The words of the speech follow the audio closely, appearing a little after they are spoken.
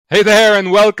Hey there,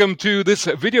 and welcome to this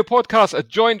video podcast, a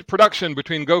joint production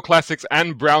between Go Classics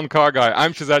and Brown Car Guy.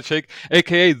 I'm Shazad Sheikh,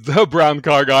 aka The Brown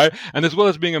Car Guy, and as well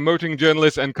as being a motoring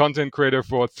journalist and content creator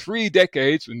for 3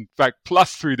 decades, in fact,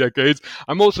 plus 3 decades,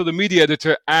 I'm also the media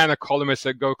editor and a columnist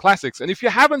at Go Classics. And if you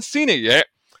haven't seen it yet,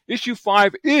 Issue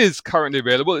 5 is currently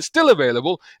available. It's still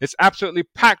available. It's absolutely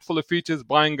packed full of features,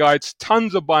 buying guides,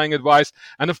 tons of buying advice,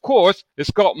 and of course,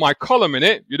 it's got my column in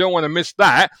it. You don't want to miss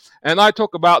that. And I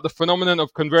talk about the phenomenon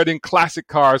of converting classic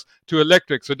cars to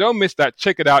electric. So don't miss that.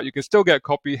 Check it out. You can still get a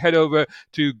copy. Head over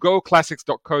to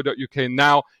goclassics.co.uk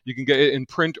now. You can get it in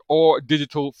print or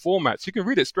digital formats. You can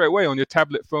read it straight away on your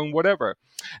tablet, phone, whatever.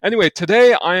 Anyway,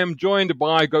 today I am joined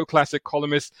by Go Classic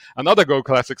columnist, another Go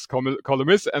Classics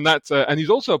columnist, and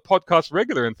he's also a podcast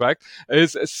regular, in fact,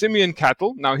 is Simeon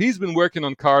Cattle. Now, he's been working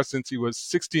on cars since he was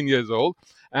 16 years old.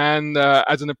 And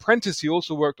as an apprentice, he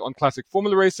also worked on classic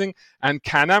Formula racing and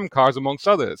Can-Am cars, amongst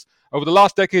others. Over the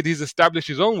last decade, he's established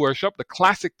his own workshop, the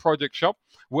Classic Project Shop,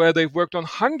 where they've worked on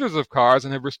hundreds of cars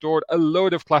and have restored a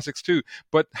load of classics too.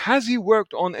 But has he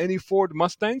worked on any Ford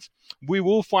Mustangs? We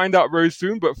will find out very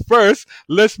soon. But first,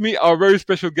 let's meet our very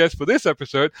special guest for this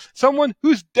episode, someone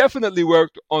who's definitely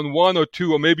worked on one or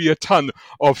two or maybe a ton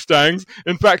of Stangs.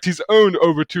 In fact, he's owned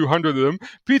over 200 of them.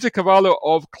 Peter Cavallo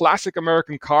of Classic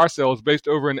American Car Sales, based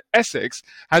over in Essex,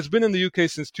 has been in the UK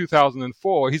since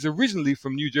 2004. He's originally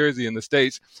from New Jersey in the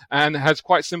States and has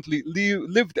quite simply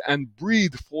lived and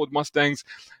breathed Ford Mustangs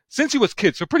since he was a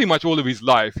kid, so pretty much all of his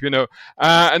life,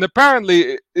 and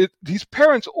apparently his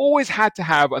parents always had to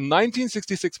have a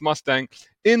 1966 Mustang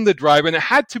in the drive, and it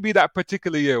had to be that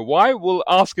particular year. Why? We'll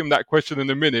ask him that question in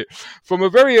a minute. From a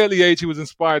very early age, he was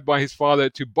inspired by his father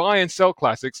to buy and sell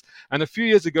classics, and a few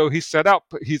years ago, he set up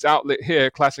his outlet here,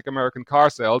 Classic American Car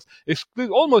Sales,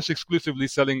 almost exclusively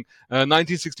selling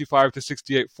 1965 to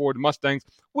 68 Ford Mustangs,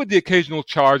 with the occasional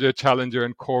Charger, Challenger,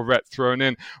 and Corvette thrown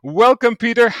in. Welcome,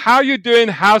 Peter. How you doing?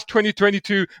 How's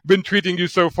 2022 been treating you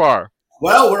so far?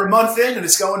 Well, we're a month in, and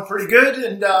it's going pretty good,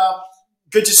 and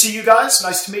good to see you guys.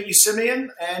 Nice to meet you,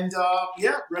 Simeon, and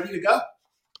ready to go.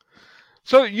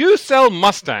 So you sell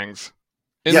Mustangs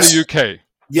in the UK?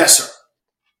 Yes, sir.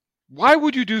 Why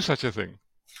would you do such a thing?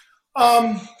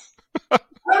 I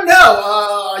don't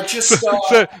know. I just...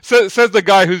 says the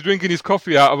guy who's drinking his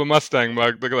coffee out of a Mustang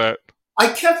mug. Look at that.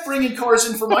 I kept bringing cars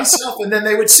in for myself, and then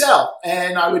they would sell.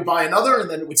 And I would buy another, and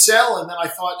then it would sell. And then I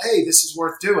thought, hey, this is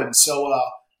worth doing. So,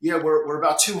 we're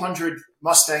about 200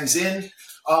 Mustangs in,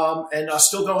 and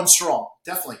still going strong.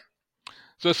 Definitely.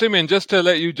 So, Simeon, just to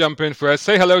let you jump in first,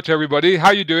 say hello to everybody.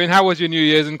 How you doing? How was your New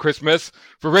Year's and Christmas?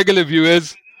 For regular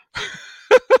viewers.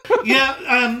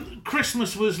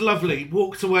 Christmas was lovely.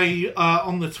 Walked away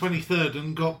on the 23rd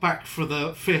and got back for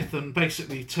the 5th and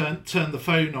basically turned the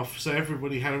phone off, so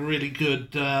everybody had a really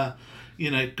good,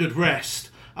 good rest.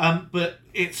 But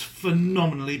it's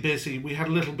phenomenally busy. We had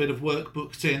a little bit of work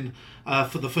booked in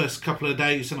for the first couple of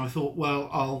days, and I thought,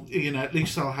 well, at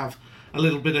least I'll have a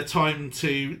little bit of time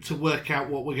to work out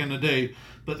what we're going to do.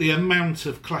 But the amount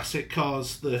of classic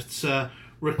cars that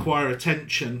require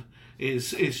attention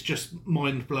is just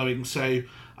mind blowing. So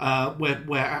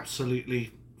we're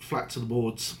absolutely flat to the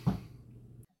boards.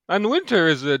 And winter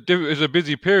is a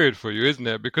busy period for you, isn't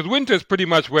it? Because winter is pretty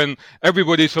much when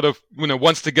everybody sort of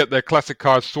wants to get their classic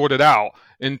cars sorted out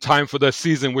in time for the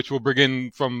season, which will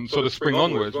begin from sort of spring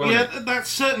onwards. Yeah, that's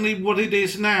certainly what it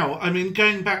is now. I mean,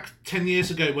 going back 10 years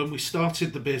ago when we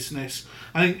started the business,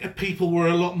 I think people were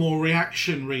a lot more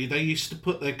reactionary. They used to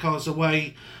put their cars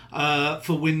away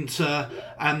for winter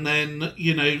and then,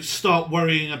 start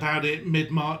worrying about it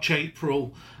mid-March,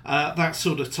 April, that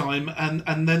sort of time.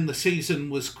 And then the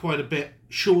season was quite a bit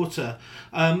shorter.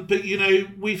 But,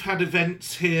 we've had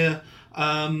events here,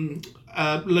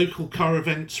 local car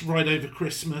events right over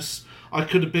Christmas. I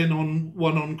could have been on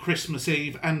one on Christmas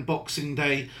Eve and Boxing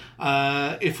Day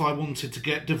if I wanted to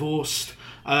get divorced.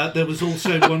 There was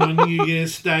also one on New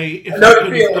Year's Day if I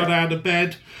could have got out of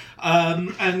bed.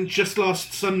 And just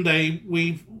last Sunday,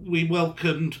 we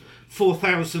welcomed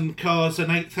 4,000 cars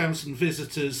and 8,000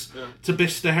 visitors to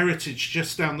Bicester Heritage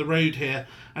just down the road here.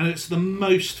 And it's the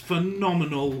most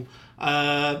phenomenal,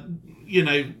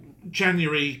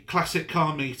 January classic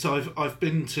car meet I've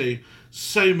been to.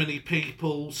 So many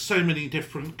people, so many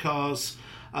different cars,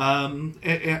 and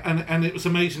it was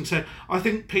amazing. So I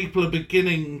think people are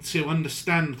beginning to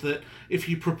understand that if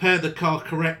you prepare the car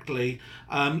correctly,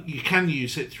 you can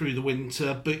use it through the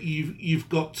winter, but you've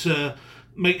got to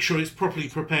make sure it's properly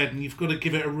prepared, and you've got to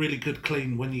give it a really good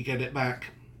clean when you get it back.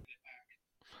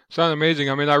 Sound amazing.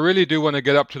 I mean, I really do want to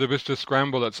get up to the Bicester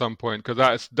Scramble at some point, because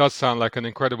that does sound like an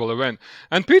incredible event.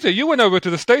 And Peter, you went over to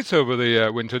the States over the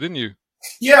winter, didn't you?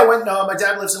 Yeah, when my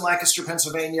dad lives in Lancaster,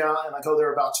 Pennsylvania, and I go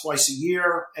there about twice a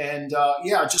year. And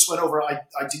I just went over. I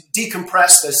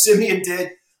decompressed as Simeon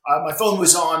did. My phone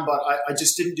was on, but I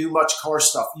just didn't do much car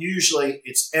stuff. Usually,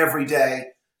 it's every day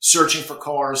searching for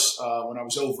cars. When I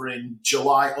was over in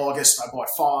July, August, I bought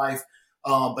 5.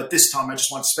 But this time, I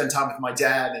just wanted to spend time with my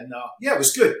dad, and it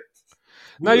was good.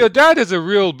 Now, your dad is a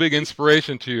real big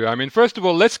inspiration to you. I mean, first of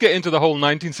all, let's get into the whole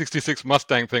 1966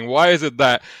 Mustang thing. Why is it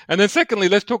that? And then secondly,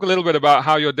 let's talk a little bit about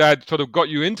how your dad sort of got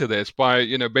you into this by,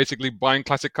 basically buying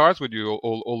classic cars with you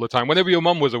all the time, whenever your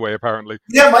mum was away, apparently.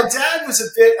 Yeah, my dad was a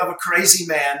bit of a crazy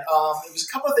man. It was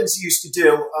a couple of things he used to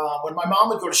do. When my mom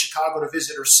would go to Chicago to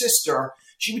visit her sister,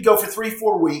 she would go for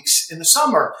 3-4 weeks in the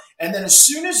summer. And then as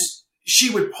soon as she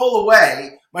would pull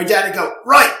away, my dad would go,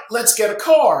 right, let's get a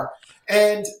car.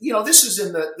 And, this was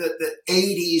in the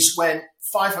 80s when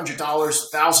 $500,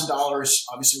 $1,000,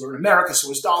 obviously we're in America, so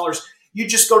it was dollars. You'd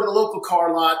just go to the local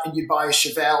car lot and you'd buy a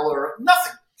Cavallo or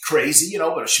nothing crazy,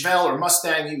 but a Cavallo or a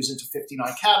Mustang. He was into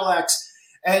 59 Cadillacs.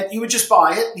 And you would just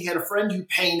buy it. And he had a friend who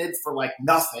painted for like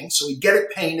nothing. So he'd get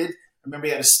it painted. I remember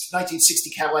he had a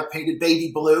 1960 Cadillac painted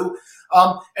baby blue.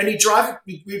 And he'd drive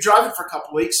it. We'd drive it for a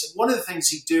couple of weeks. And one of the things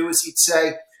he'd do is he'd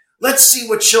say, let's see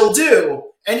what she'll do.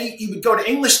 And he would go to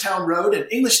Englishtown Road in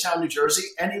Englishtown, New Jersey,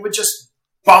 and he would just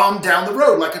bomb down the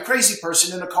road like a crazy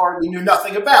person in a car we knew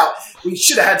nothing about. We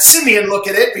should have had Simeon look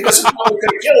at it because it probably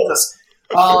could have killed us.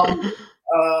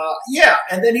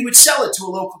 And then he would sell it to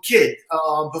a local kid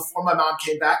before my mom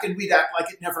came back, and we'd act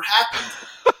like it never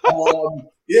happened.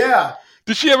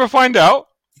 Did she ever find out?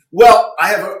 Well, I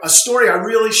have a story I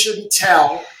really shouldn't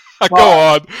tell. Go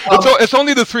on. It's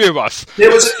only the three of us. There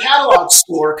was a catalog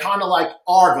store, kind of like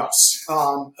Argos,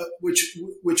 which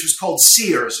was called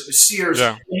Sears. It was Sears.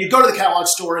 Yeah. And you'd go to the catalog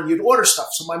store and you'd order stuff.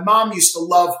 So my mom used to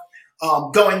love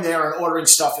going there and ordering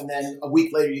stuff, and then a week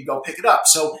later you'd go pick it up.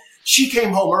 So she came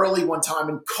home early one time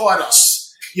and caught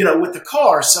us, with the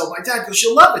car. So my dad goes,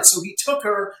 you'll love it. So he took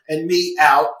her and me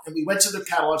out, and we went to the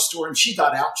catalog store, and she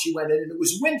got out. She went in, and it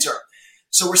was winter.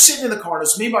 So we're sitting in the car, and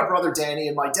it's me, my brother Danny,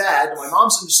 and my dad, and my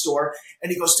mom's in the store,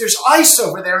 and he goes, there's ice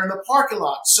over there in the parking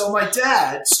lot. So my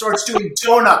dad starts doing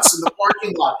donuts in the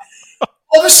parking lot.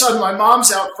 All of a sudden, my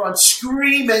mom's out front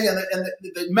screaming, and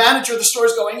the manager of the store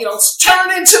is going,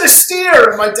 turn into the steer.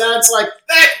 And my dad's like,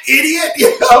 that idiot,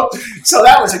 So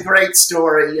that was a great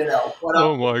story, But,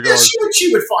 oh, my God.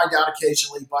 She would find out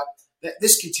occasionally, but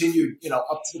this continued,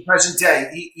 up to the present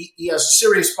day. He has a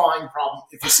serious buying problem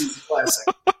if he sees a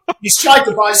classic. He's tried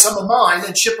to buy some of mine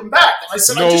and ship them back. And I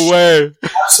said, no way.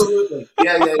 Absolutely.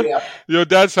 Yeah. Your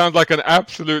dad sounds like an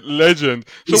absolute legend.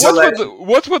 So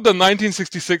what's with the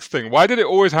 1966 thing? Why did it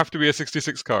always have to be a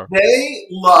 66 car? They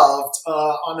loved,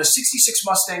 on a 66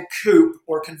 Mustang coupe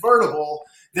or convertible,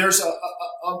 there's a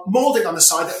molding on the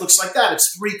side that looks like that.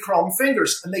 It's 3 chrome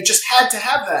fingers, and they just had to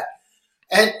have that.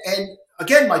 And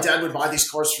again, my dad would buy these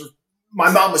cars for. My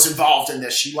mom was involved in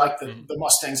this. She liked the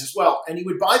Mustangs as well. And he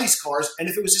would buy these cars, and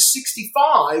if it was a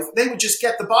 65, they would just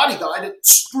get the body guy to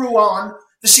screw on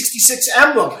the 66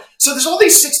 emblem. So there's all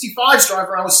these 65s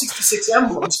driving around with 66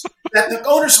 emblems that the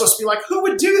owner's supposed to be like, who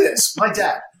would do this? My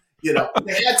dad. They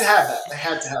had to have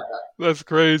that. That's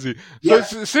crazy. Yeah.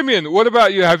 So, Simeon, what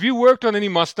about you? Have you worked on any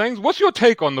Mustangs? What's your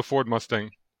take on the Ford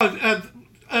Mustang?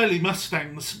 Early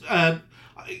Mustangs,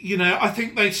 I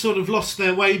think they sort of lost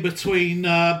their way between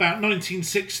about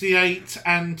 1968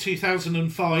 and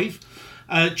 2005,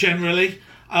 generally.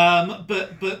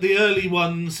 But the early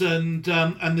ones and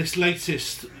this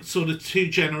latest sort of 2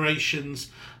 generations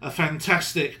are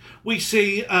fantastic. We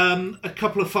see a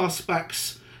couple of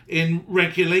fastbacks in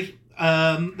regularly.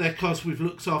 They're cars we've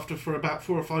looked after for about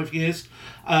 4 or 5 years.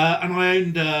 And I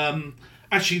owned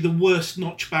actually the worst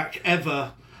notchback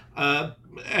ever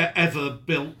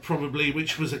built, probably,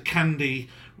 which was a candy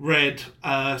red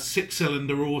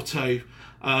 6-cylinder auto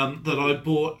that I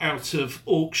bought out of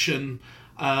auction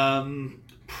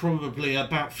probably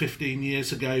about 15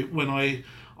 years ago, when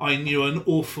I knew an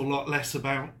awful lot less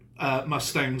about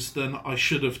Mustangs than I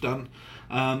should have done,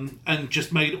 and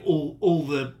just made all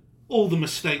the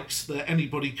mistakes that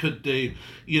anybody could do.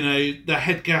 The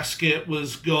head gasket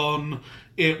was gone.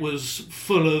 It was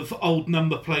full of old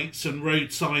number plates and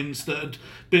road signs that had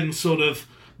been sort of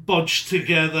bodged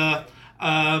together.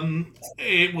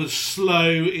 It was slow.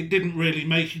 It didn't really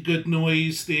make a good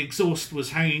noise. The exhaust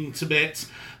was hanging to bits,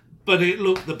 but it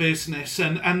looked the business,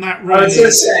 and that really. I was going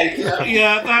to say,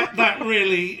 that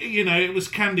really, it was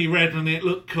candy red and it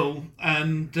looked cool,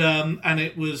 and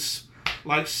it was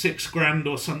like $6,000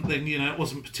 or something. It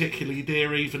wasn't particularly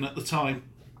dear even at the time,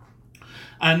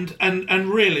 and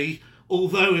really.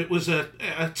 although it was a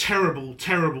terrible,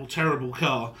 terrible, terrible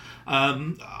car,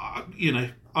 I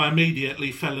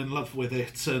immediately fell in love with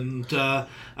it, and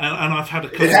I've had a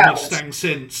couple of Mustangs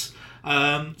since.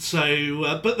 But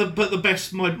the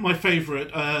best, my favourite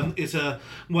is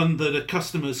one that a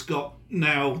customer's got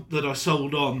now that I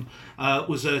sold on,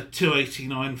 was a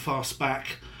 289 fastback.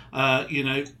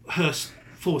 Hurst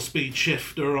 4-speed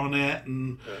shifter on it,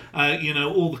 and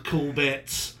all the cool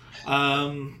bits.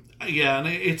 And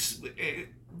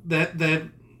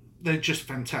they're just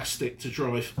fantastic to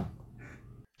drive.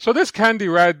 So this Candy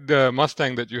Rad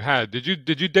Mustang that you had, did you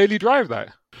daily drive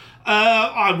that?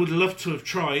 I would love to have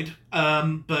tried,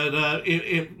 but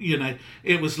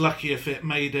it was lucky if it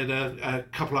made it a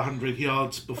couple of 100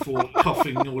 yards before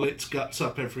coughing all its guts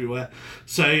up everywhere.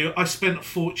 So I spent a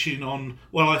fortune on,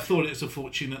 well, I thought it was a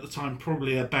fortune at the time,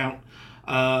 probably about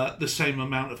the same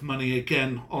amount of money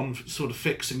again on sort of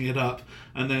fixing it up,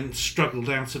 and then struggled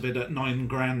out of it at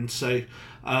 $9,000. So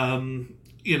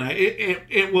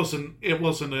it wasn't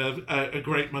a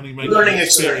great money making learning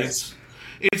experience.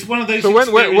 It's one of those. So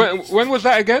when was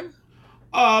that again?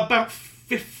 About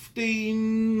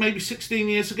 15, maybe 16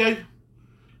 years ago.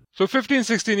 So 15,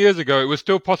 16 years ago, it was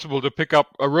still possible to pick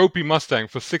up a ropey Mustang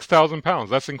for £6,000.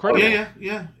 That's incredible.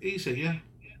 Yeah, easy, yeah.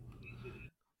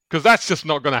 Because that's just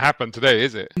not going to happen today,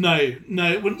 is it? No,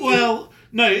 it wouldn't. Well,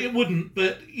 no, it wouldn't.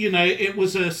 But it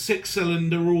was a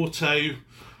 6-cylinder auto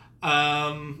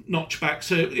notchback,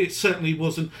 so it certainly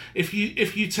wasn't. If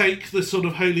you take the sort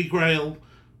of holy grail,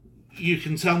 you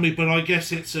can tell me, but I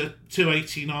guess it's a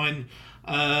 289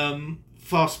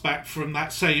 fastback from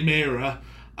that same era.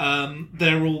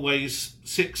 They're always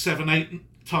 6, 7,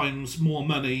 8 times more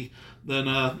money than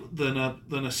a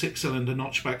 6-cylinder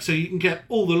notchback. So you can get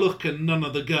all the look and none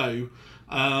of the go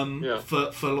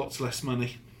for lots less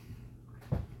money.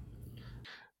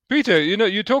 Peter,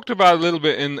 you talked about a little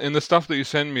bit in the stuff that you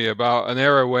sent me about an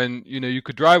era when, you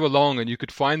could drive along and you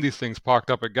could find these things parked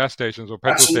up at gas stations or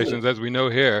petrol stations, as we know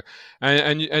here,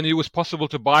 and it was possible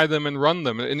to buy them and run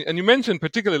them. And you mentioned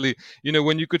particularly,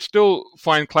 when you could still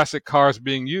find classic cars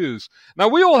being used. Now,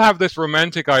 we all have this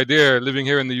romantic idea living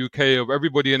here in the UK of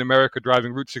everybody in America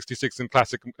driving Route 66 in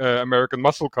classic American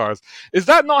muscle cars. Is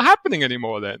that not happening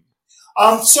anymore then?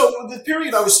 So the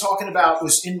period I was talking about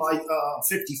was in my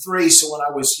 53. So when I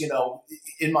was,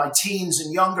 in my teens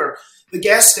and younger, the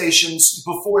gas stations,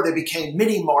 before they became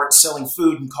mini marts selling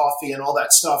food and coffee and all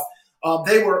that stuff,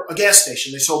 they were a gas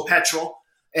station. They sold petrol,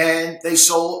 and they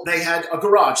had a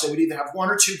garage. They would either have 1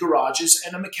 or 2 garages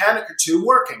and a mechanic or 2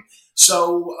 working.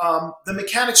 So the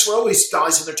mechanics were always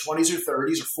guys in their 20s or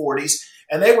 30s or 40s,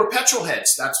 and they were petrol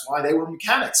heads. That's why they were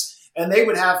mechanics. And they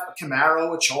would have a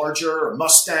Camaro, a Charger, a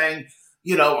Mustang,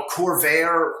 a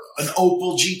Corvair, an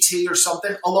Opel GT or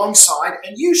something alongside,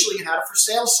 and usually it had a for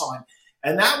sale sign.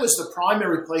 And that was the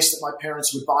primary place that my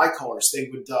parents would buy cars. They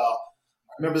would, I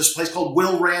remember this place called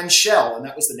Wilran Shell, and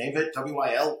that was the name of it,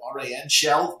 Wilran,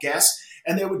 Shell, gas.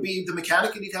 And there would be the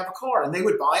mechanic, and he'd have a car, and they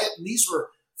would buy it, and these were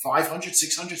 500,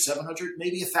 600, 700,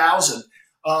 maybe 1,000.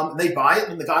 They'd buy it,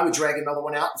 and the guy would drag another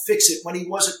one out and fix it when he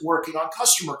wasn't working on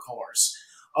customer cars.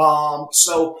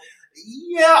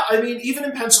 Yeah, I mean, even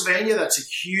in Pennsylvania, that's a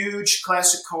huge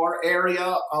classic car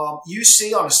area. You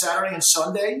see on a Saturday and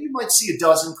Sunday, you might see a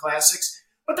dozen classics,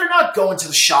 but they're not going to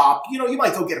the shop. You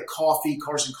might go get a coffee,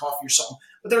 Cars and Coffee or something,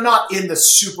 but they're not in the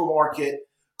supermarket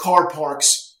car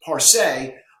parks per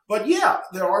se. But yeah,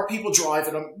 there are people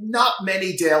driving them. Not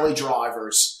many daily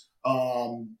drivers.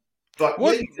 But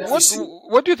what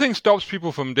do you think stops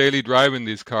people from daily driving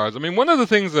these cars? I mean, one of the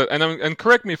things that, and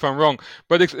correct me if I'm wrong,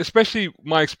 but especially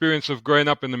my experience of growing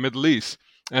up in the Middle East,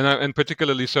 and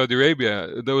particularly Saudi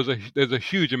Arabia, there's a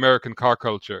huge American car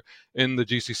culture in the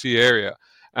GCC area.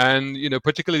 And,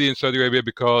 particularly in Saudi Arabia,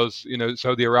 because,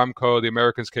 Saudi Aramco, the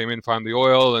Americans came in, found the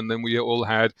oil, and then we all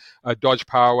had Dodge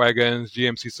Power Wagons,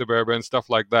 GMC Suburban,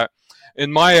 stuff like that. In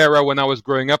my era, when I was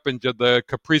growing up in the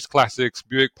Caprice Classics,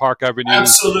 Buick Park Avenue,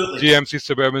 absolutely, GMC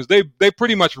Suburbans, they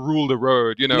pretty much rule the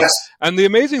road, Yes. And the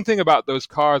amazing thing about those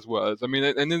cars was, I mean,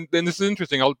 and this is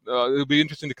interesting. It'll be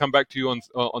interesting to come back to you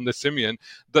on the Simeon.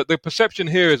 That the perception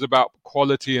here is about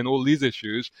quality and all these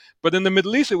issues, but in the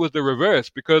Middle East it was the reverse.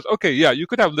 Because you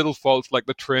could have little faults like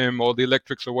the trim or the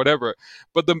electrics or whatever,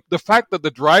 but the fact that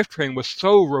the drivetrain was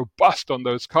so robust on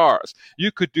those cars,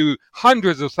 you could do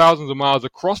hundreds of thousands of miles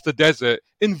across the desert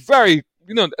in very,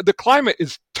 the climate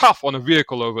is tough on a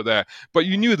vehicle over there, but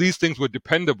you knew these things were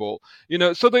dependable,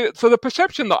 so the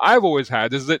perception that I've always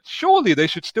had is that surely they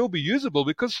should still be usable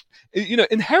because,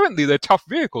 inherently they're tough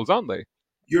vehicles, aren't they?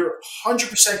 You're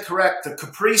 100% correct. The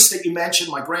Caprice that you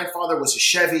mentioned, my grandfather was a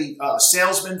Chevy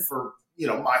salesman for,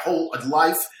 my whole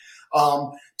life.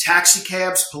 taxi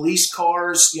cabs, police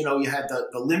cars. You had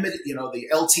the limit, the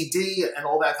LTD and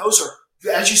all that. Those are,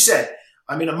 as you said,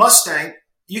 I mean, a Mustang,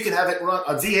 you can have it run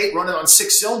a V8 running on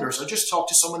 6 cylinders. I just talked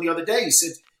to someone the other day. He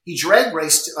said he drag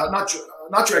raced,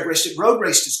 not drag raced it, road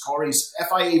raced his car. He's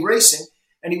FIA racing,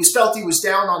 and he felt he was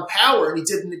down on power, and he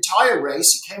did an entire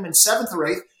race. He came in 7th or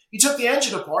 8th. He took the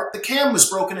engine apart. The cam was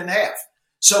broken in half.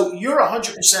 So you're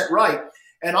 100% right.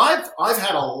 And I've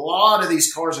had a lot of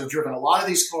these cars. I've driven a lot of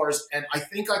these cars, and I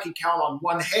think I can count on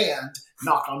one hand,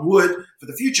 knock on wood for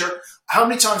the future, how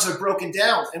many times I've broken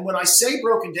down. And when I say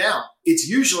broken down, it's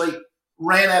usually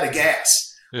ran out of gas.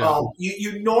 Yeah.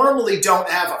 You normally don't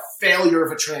have a failure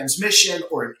of a transmission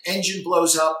or an engine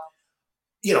blows up.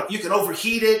 You can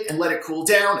overheat it and let it cool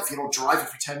down if you don't drive it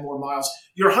for 10 more miles.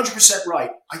 You're 100%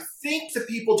 right. I think the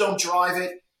people don't drive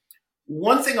it.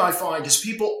 One thing I find is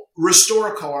people restore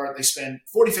a car, they spend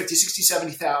 40, 50, 60,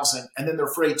 70,000, and then they're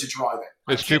afraid to drive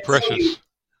it. It's too precious.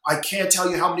 I can't tell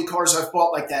you how many cars I've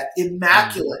bought like that.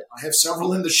 Immaculate. I have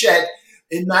several in the shed.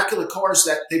 Immaculate cars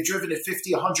that they've driven at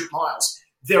 50, 100 miles.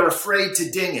 They're afraid to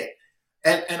ding it.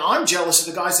 And I'm jealous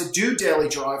of the guys that do daily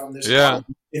drive them. There's a guy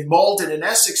in Malden in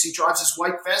Essex. He drives his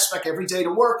white fastback every day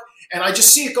to work. And I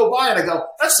just see it go by and I go,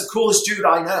 that's the coolest dude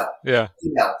I know. Yeah.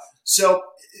 So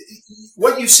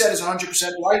what you said is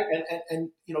 100% right. And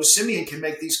Simeon can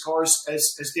make these cars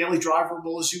as daily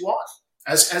drivable as you want,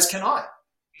 as can I.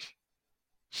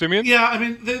 Simeon? Yeah, I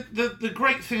mean, the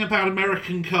great thing about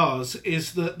American cars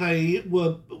is that they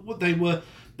were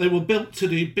built to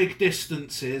do big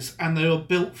distances, and they were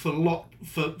built for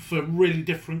really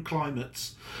different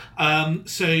climates.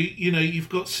 So you've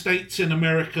got states in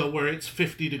America where it's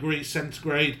 50 degrees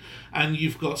centigrade, and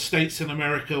you've got states in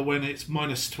America when it's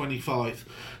minus 25.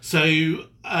 So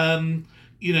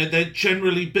they're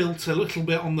generally built a little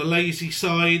bit on the lazy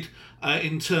side.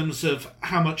 In terms of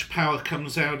how much power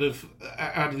comes out of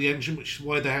the engine, which is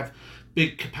why they have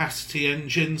big capacity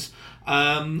engines,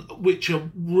 which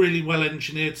are really well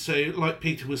engineered. So, like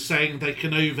Peter was saying, they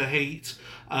can overheat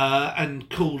and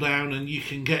cool down, and you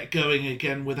can get going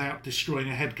again without destroying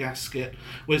a head gasket.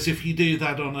 Whereas if you do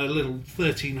that on a little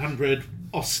 1300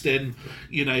 Austin,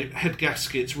 head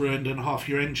gasket's ruined and half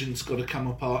your engine's got to come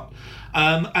apart.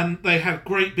 And they have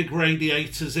great big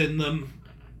radiators in them.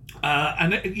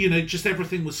 Just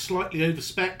everything was slightly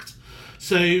over-spec'd.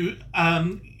 So,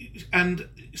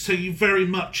 so you very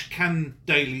much can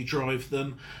daily drive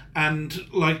them. And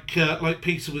like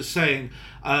Peter was saying,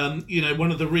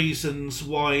 one of the reasons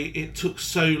why it took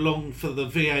so long for the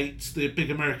V8s, the big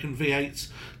American V8s,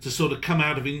 to sort of come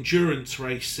out of endurance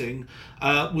racing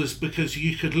was because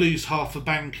you could lose half a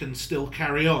bank and still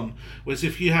carry on. Whereas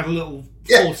if you had a little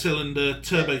 4-cylinder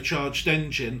turbocharged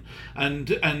engine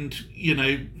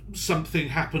and something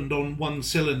happened on one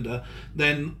cylinder,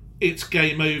 then it's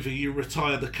game over, you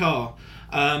retire the car.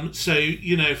 So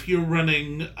if you're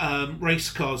running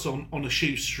race cars on a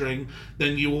shoestring,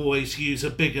 then you always use a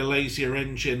bigger, lazier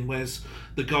engine, whereas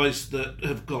the guys that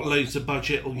have got loads of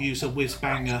budget will use a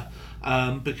whiz-banger,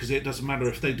 because it doesn't matter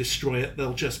if they destroy it,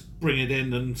 they'll just bring it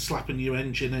in and slap a new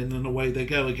engine in and away they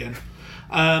go again.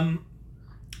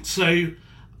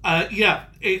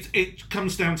 It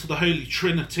comes down to the holy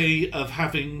trinity of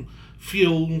having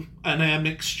fuel and air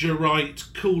mixture right,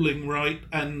 cooling right,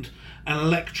 and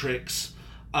electrics.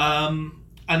 And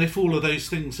if all of those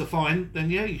things are fine, then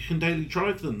you can daily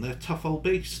drive them. They're tough old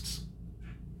beasts.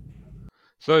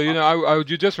 So,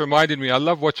 you just reminded me, I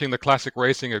love watching the classic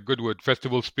racing at Goodwood,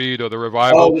 Festival Speed or the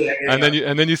Revival. And then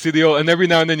you see and every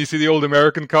now and then you see the old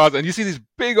American cars, and you see these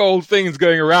big old things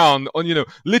going around on,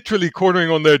 literally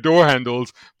cornering on their door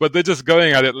handles, but they're just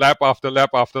going at it lap after lap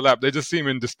after lap. They just seem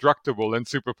indestructible and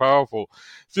super powerful.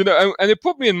 So, and it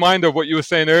put me in mind of what you were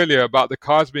saying earlier about the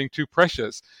cars being too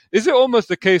precious. Is it almost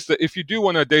the case that if you do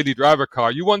want a daily driver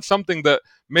car, you want something that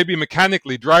maybe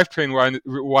mechanically,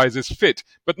 drivetrain-wise is fit,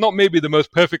 but not maybe the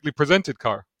most perfectly presented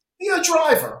car? Yeah, a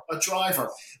driver.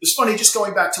 It's funny, just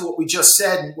going back to what we just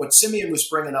said and what Simeon was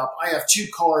bringing up, I have 2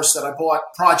 cars that I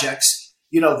bought, projects.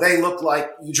 They look like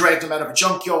you dragged them out of a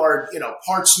junkyard,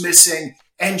 parts missing,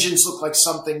 engines look like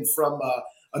something from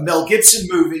a Mel Gibson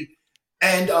movie.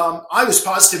 And I was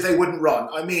positive they wouldn't run.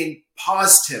 I mean,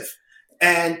 positive.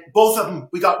 And both of them,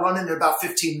 we got running in about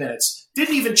 15 minutes.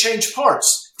 Didn't even change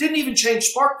parts. Didn't even change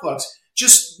spark plugs.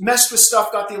 Just messed with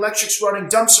stuff, got the electrics running,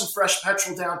 dumped some fresh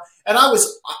petrol down. And I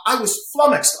was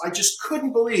flummoxed. I just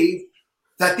couldn't believe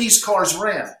that these cars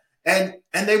ran. And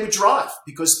they would drive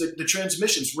because the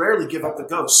transmissions rarely give up the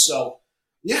ghost. So,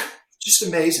 yeah, just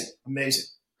amazing.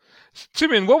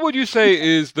 Simeon, what would you say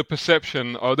is the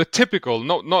perception or the typical,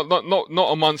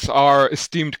 not amongst our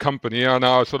esteemed company and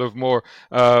our sort of more,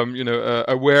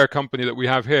 aware company that we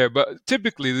have here, but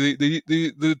typically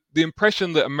the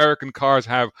impression that American cars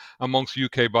have amongst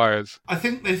UK buyers? I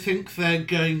think they think they're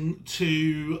going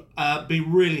to be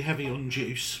really heavy on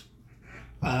juice,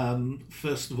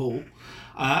 first of all.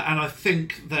 And I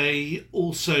think they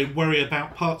also worry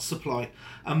about parts supply.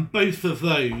 And both of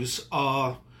those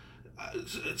are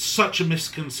such a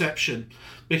misconception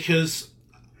because,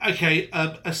 okay,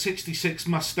 a 66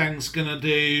 Mustang's going to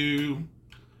do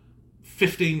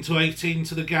 15 to 18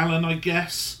 to the gallon, I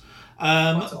guess.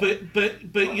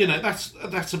 But you know,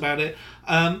 that's about it.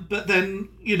 But then,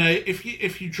 you know,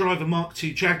 if you drive a Mark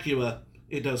II Jaguar,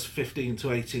 it does 15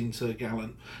 to 18 to the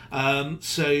gallon.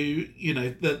 So, you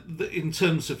know, in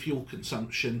terms of fuel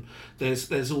consumption,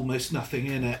 there's almost nothing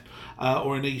in it,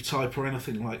 or an E-Type or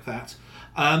anything like that.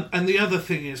 And the other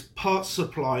thing is parts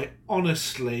supply,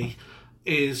 honestly,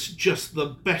 is just the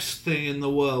best thing in the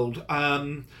world.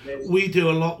 We do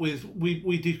a lot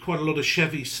we do quite a lot of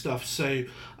Chevy stuff, so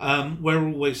we're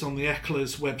always on the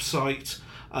Eckler's website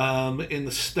in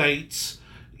the States.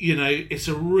 You know, it's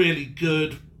a really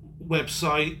good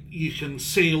website. You can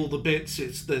see all the bits.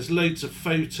 There's loads of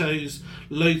photos,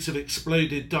 loads of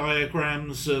exploded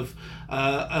diagrams of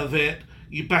it.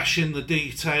 You bash in the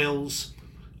details.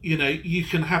 You know, you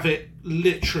can have it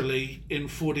literally in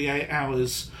 48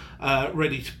 hours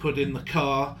ready to put in the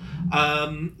car.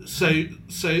 So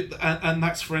and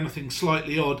that's for anything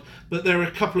slightly odd. But there are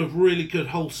a couple of really good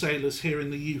wholesalers here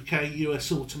in the UK.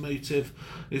 US Automotive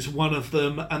is one of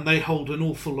them, and they hold an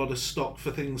awful lot of stock for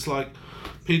things like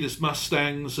Peter's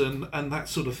Mustangs and that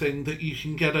sort of thing that you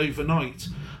can get overnight.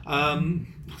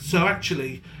 So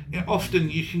actually, often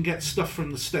you can get stuff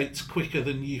from the States quicker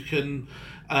than you can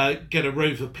get a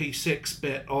Rover P6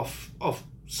 bit off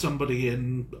somebody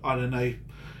in, I don't know,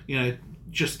 you know,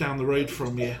 just down the road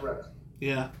from you.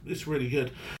 Yeah, it's really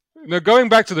good. Now, going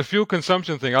back to the fuel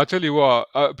consumption thing, I'll tell you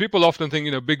what, people often think,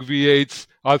 you know, big V8s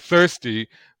are thirsty.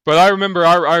 But I remember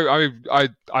I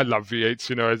love V8s,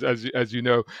 you know, as you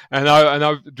know, and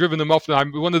I've driven them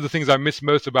often. One of the things I miss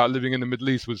most about living in the Middle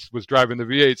East was driving the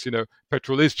V8s. You know,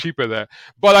 petrol is cheaper there.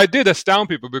 But I did astound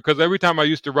people because every time I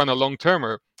used to run a long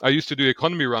termer, I used to do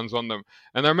economy runs on them,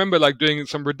 and I remember like doing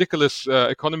some ridiculous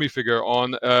economy figure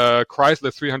on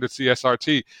Chrysler 300C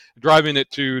SRT, driving it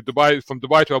to Dubai, from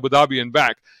Dubai to Abu Dhabi and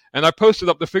back. And I posted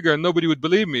up the figure, and nobody would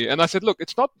believe me. And I said, look,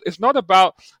 it's not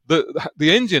about the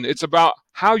engine; it's about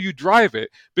how you drive it.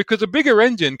 Because a bigger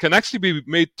engine can actually be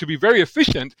made to be very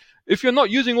efficient if you're not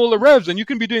using all the revs, and you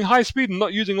can be doing high speed and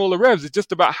not using all the revs. It's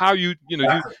just about how you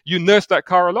nurse that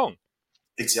car along.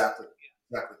 Exactly.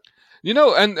 You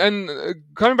know, and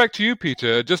coming back to you,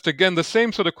 Peter, just again, the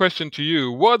same sort of question to you.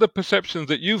 What are the perceptions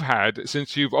that you've had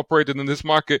since you've operated in this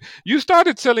market? You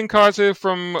started selling cars here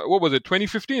from, what was it,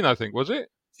 2015, I think, was it?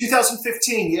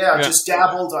 2015, yeah. I just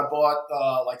dabbled. I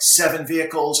bought like 7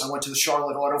 vehicles. I went to the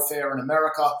Charlotte Auto Fair in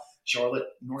America, Charlotte,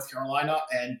 North Carolina,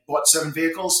 and bought 7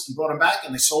 vehicles and brought them back,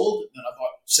 and they sold. And then I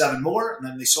bought 7 more, and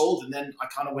then they sold. And then I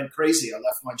kind of went crazy. I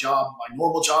left my job, my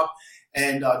normal job,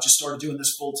 and just started doing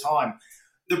this full time.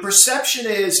 The perception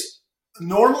is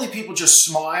normally people just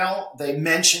smile. They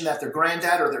mention that their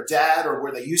granddad or their dad or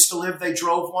where they used to live, they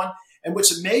drove one. And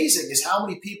what's amazing is how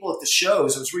many people at the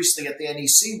shows. I was recently at the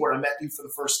NEC where I met you for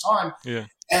the first time. Yeah.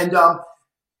 And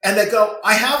they go,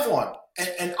 I have one,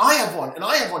 and I have one, and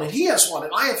I have one, and he has one,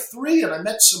 and I have 3. And I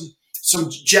met some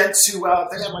gents who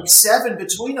they had like 7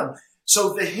 between them.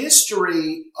 So the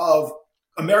history of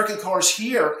American cars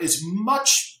here is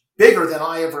much bigger than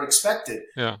I ever expected.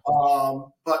 Yeah.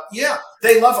 But yeah,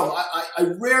 they love them.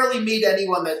 I rarely meet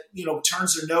anyone that, you know,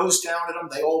 turns their nose down at them.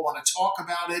 They all want to talk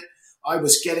about it. I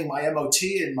was getting my MOT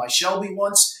in my Shelby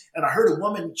once, and I heard a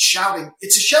woman shouting,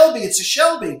 "It's a Shelby! It's a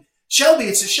Shelby! Shelby!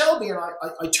 It's a Shelby!" And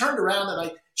I turned around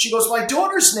and she goes, "My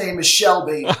daughter's name is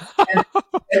Shelby." and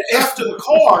after the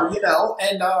car, you know,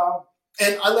 and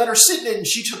I let her sit in it, and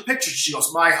she took pictures. She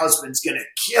goes, "My husband's gonna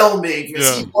kill me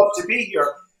because he loves to be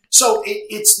here." So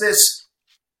it's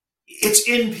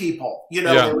in people, you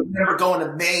know. They remember going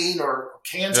to Maine or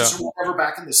Kansas or whatever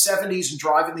back in the 70s and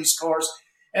driving these cars.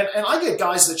 And I get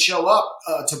guys that show up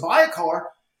to buy a car,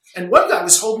 and one guy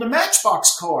was holding a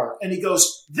Matchbox car, and he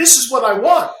goes, "This is what I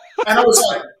want." And I was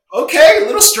like, okay, a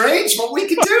little strange, but we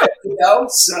can do it, you know?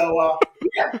 So,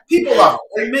 yeah, people love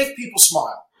it. They make people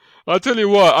smile. I'll tell you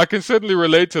what, I can certainly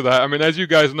relate to that. I mean, as you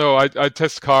guys know, I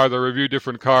test cars, I review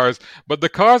different cars, but the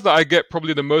cars that I get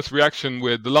probably the most reaction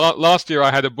with, last year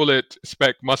I had a Bullet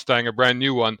spec Mustang, a brand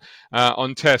new one,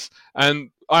 on test, and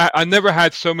I never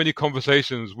had so many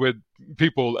conversations with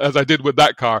people as I did with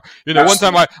that car. You know,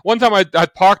 Absolutely. one time I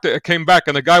parked it, I came back,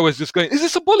 and the guy was just going, "Is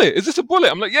this a bullet? Is this a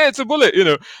bullet?" I'm like, "Yeah, it's a bullet." You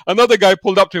know, another guy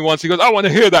pulled up to me once. He goes, "I want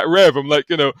to hear that rev." I'm like,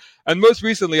 you know, and most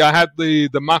recently I had the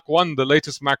Mach 1, the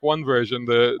latest Mach 1 version,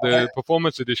 Okay. the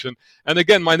performance edition. And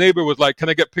again, my neighbor was like, "Can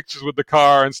I get pictures with the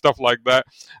car and stuff like that?"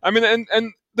 I mean,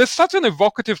 and there's such an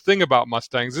evocative thing about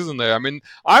Mustangs, isn't there? I mean,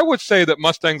 I would say that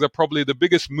Mustangs are probably the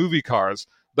biggest movie cars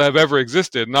that have ever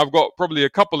existed, and I've got probably a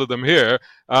couple of them here.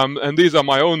 And these are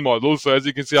my own models. So as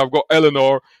you can see, I've got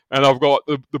Eleanor and I've got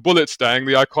the Bullet Stang,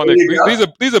 the There iconic. you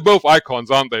go. These are both icons,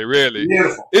 aren't they? Really?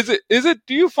 Beautiful. Is it?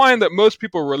 Do you find that most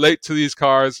people relate to these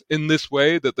cars in this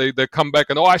way, that they come back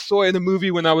and, oh, I saw it in a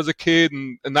movie when I was a kid,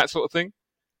 and that sort of thing?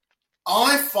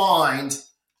 I find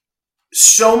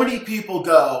so many people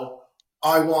go,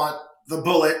 I want the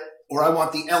Bullet or I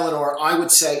want the Eleanor. I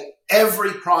would say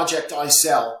every project I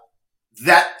sell,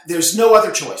 that there's no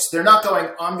other choice. They're not going,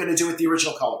 I'm going to do it the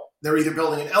original color. They're either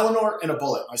building an Eleanor and a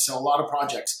Bullet. I sell a lot of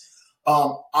projects.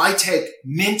 I take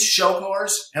mint show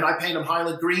cars and I paint them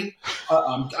Highland green.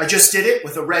 I just did it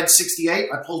with a red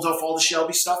 68. I pulled off all the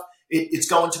Shelby stuff. It's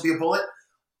going to be a Bullet.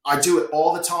 I do it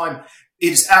all the time.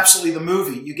 It is absolutely the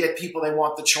movie. You get people, they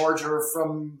want the Charger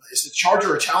from, is it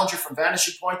Charger or Challenger from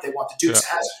Vanishing Point? They want the Dukes of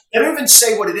Hazzard. They don't even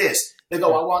say what it is. They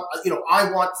go, I want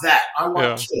that. I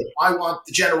want Kid. I want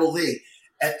the General Lee.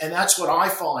 And that's what I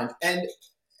find. And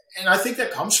I think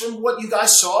that comes from what you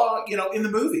guys saw, in the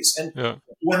movies. And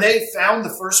when they found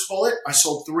the first Bullet, I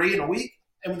sold 3 in a week.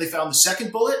 And when they found the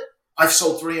second Bullet, I've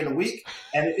sold 3 in a week.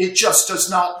 And it just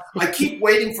does not, I keep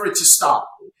waiting for it to stop.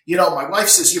 My wife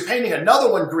says, you're painting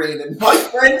another one green. And my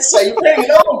friends say, you're painting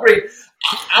another one green.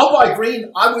 I'll buy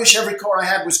green. I wish every car I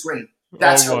had was green.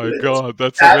 That's oh my God,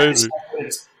 that's that amazing.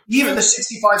 Even the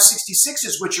 65,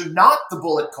 66s, which are not the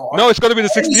Bullet car. No, it's got to be the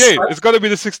 68. It's got to be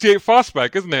the 68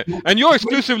 fastback, isn't it? And you're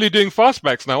exclusively doing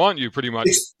fastbacks now, aren't you, pretty much?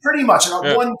 It's pretty much. I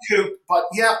got one coupe, but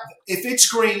yeah, if it's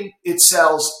green, it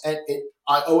sells, and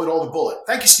I owe it all to Bullet.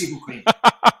 Thank you, Stephen Queen.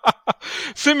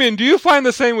 Simeon, do you find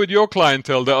the same with your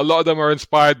clientele, that a lot of them are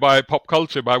inspired by pop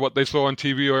culture, by what they saw on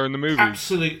TV or in the movies?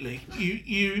 Absolutely.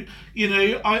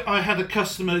 I had a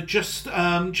customer just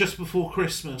before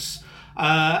Christmas,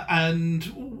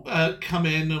 and come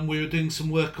in, and we were doing some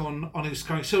work on his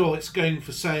car. He said, "Oh, it's going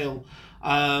for sale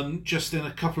just in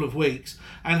a couple of weeks,"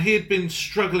 and he had been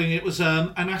struggling. It was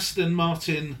an Aston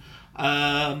Martin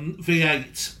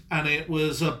V8, and it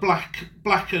was a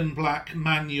black and black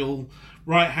manual,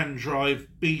 right-hand drive,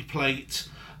 B-plate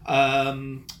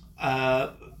Aston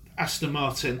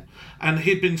Martin, and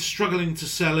he'd been struggling to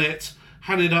sell it.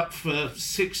 Had it up for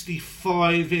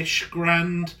 65-ish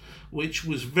grand, which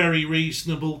was very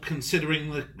reasonable considering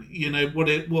what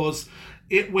it was.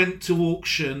 It went to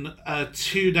auction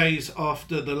 2 days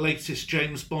after the latest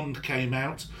James Bond came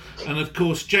out, and of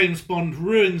course James Bond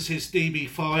ruins his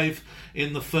DB5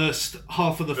 in the first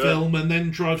half of the film, and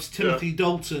then drives Timothy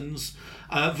Dalton's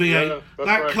V8.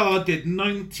 That car did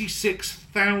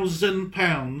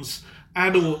 £96,000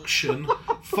 at auction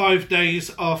 5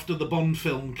 days after the Bond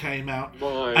film came out.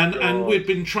 And we'd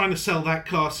been trying to sell that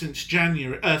car since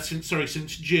June at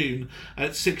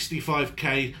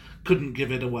 65k. Couldn't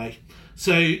give it away.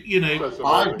 So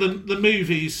the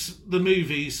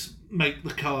movies make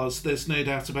the cars. There's no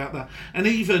doubt about that. And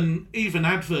even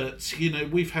adverts.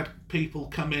 We've had people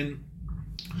come in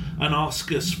and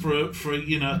ask us for a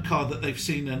car that they've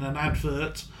seen in an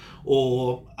advert,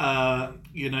 or on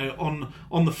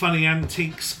the Funny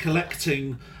Antiques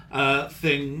Collecting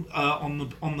thing on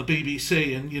the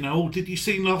BBC, and did you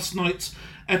see last night's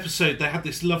episode? They had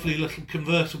this lovely little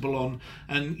convertible on,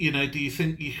 and do you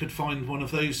think you could find one of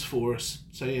those for us?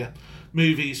 So yeah,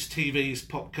 movies, TVs,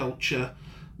 pop culture,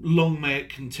 long may it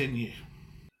continue.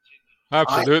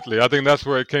 Absolutely. I think that's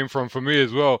where it came from for me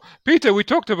as well. Peter, we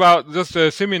talked about,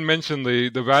 Simeon mentioned the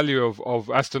value of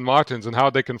Aston Martins and how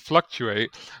they can fluctuate.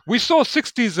 We saw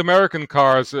 60s American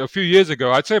cars a few years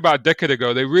ago. I'd say about a decade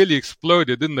ago. They really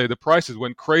exploded, didn't they? The prices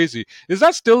went crazy. Is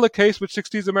that still the case with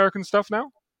 60s American stuff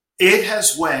now? It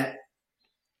has went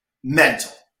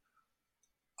mental.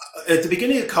 At the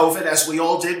beginning of COVID, as we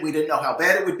all did, we didn't know how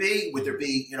bad it would be. Would there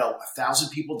be, 1,000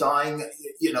 people dying,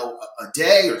 a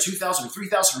day, or 2,000 or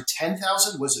 3,000 or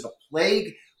 10,000? Was it a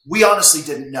plague? We honestly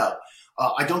didn't know.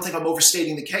 I don't think I'm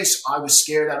overstating the case. I was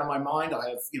scared out of my mind. I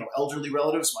have, elderly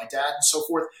relatives, my dad and so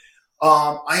forth.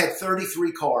 I had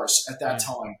 33 cars at that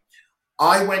time.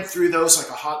 I went through those like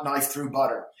a hot knife through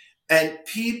butter. And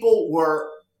people were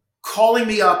calling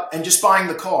me up and just buying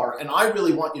the car. And I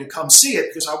really want you to come see it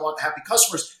because I want happy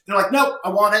customers. They're like, nope, I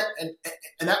want it.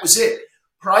 And that was it.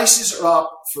 Prices are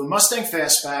up for Mustang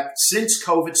Fastback since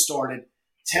COVID started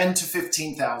 10 to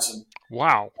 15,000.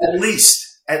 Wow. At least.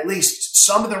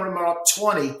 Some of them are up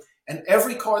 20. And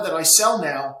every car that I sell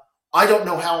now, I don't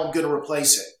know how I'm going to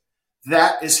replace it.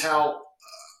 That is how,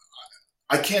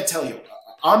 I can't tell you.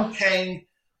 I'm paying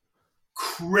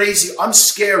crazy. I'm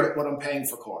scared at what I'm paying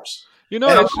for cars. You know,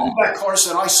 and I'm it's, talking about cars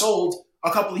that I sold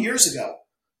a couple of years ago.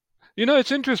 you know,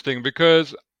 it's interesting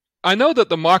because I know that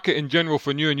the market in general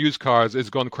for new and used cars is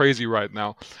gone crazy right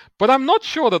now, but I'm not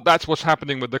sure that that's what's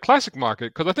happening with the classic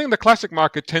market, because I think the classic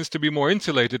market tends to be more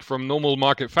insulated from normal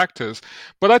market factors.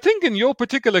 But I think in your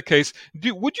particular case,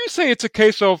 would you say it's a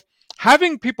case of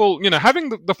having people, having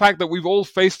the fact that we've all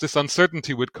faced this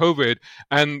uncertainty with COVID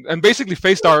and basically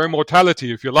faced our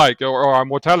immortality, if you like, or our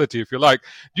mortality, if you like.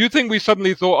 Do you think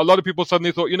a lot of people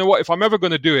suddenly thought, you know what, if I'm ever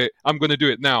going to do it, I'm going to do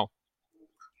it now?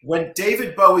 When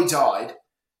David Bowie died,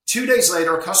 2 days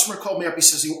later, a customer called me up. He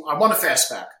says, I want a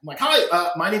fastback. I'm like, hi,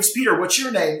 my name's Peter. What's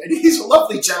your name? And he's a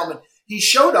lovely gentleman. He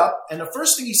showed up, and the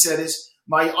first thing he said is,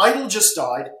 my idol just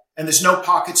died, and there's no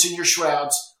pockets in your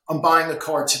shrouds. I'm buying a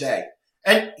car today.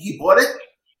 And he bought it,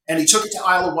 and he took it to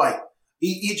Isle of Wight.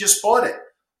 He just bought it.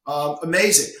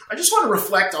 Amazing. I just want to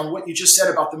reflect on what you just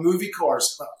said about the movie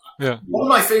cars. Yeah. One of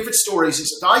my favorite stories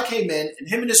is a guy came in, and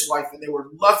him and his wife, and they were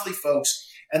lovely folks,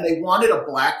 and they wanted a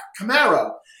black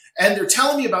Camaro. And they're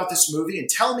telling me about this movie,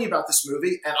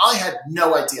 and I had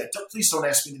no idea. Please don't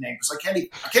ask me the name, because I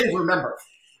can't even remember.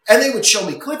 And they would show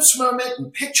me clips from it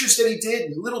and pictures that he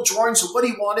did and little drawings of what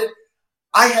he wanted.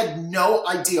 I had no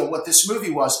idea what this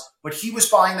movie was, but he was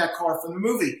buying that car from the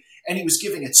movie, and he was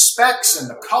giving it specs and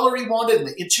the color he wanted and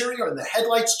the interior, and the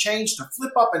headlights changed to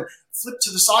flip up and flip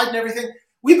to the side and everything.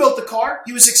 We built the car.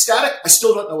 He was ecstatic. I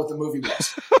still don't know what the movie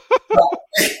was.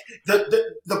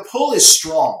 The pull is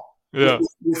strong. Yeah.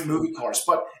 With movie cars.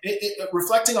 But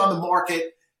reflecting on the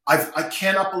market, I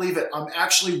cannot believe it. I'm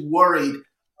actually worried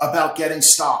about getting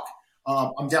stock.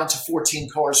 I'm down to 14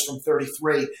 cars from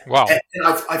 33. Wow. And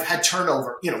I've had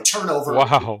turnover.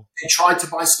 Wow. And tried to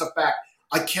buy stuff back.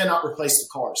 I cannot replace the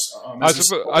cars.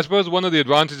 I suppose one of the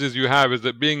advantages you have is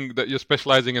that being that you're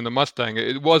specializing in the Mustang,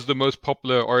 it was the most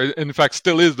popular, or in fact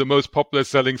still is the most popular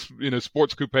selling,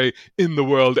 sports coupe in the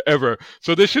world ever.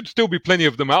 So there should still be plenty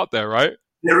of them out there, right?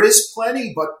 There is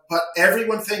plenty, but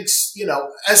everyone thinks,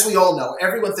 as we all know,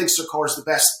 everyone thinks their car is the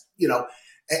best,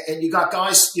 and you got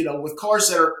guys, with cars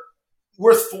that are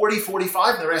worth 40,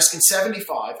 45, and they're asking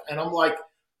 75. And I'm like,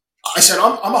 I said,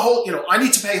 I'm a I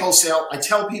need to pay wholesale. I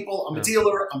tell people I'm a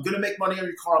dealer. I'm going to make money on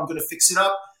your car. I'm going to fix it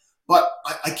up, but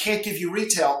I can't give you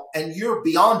retail, and you're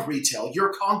beyond retail.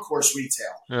 You're concourse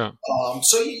retail. Yeah.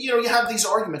 So, you have these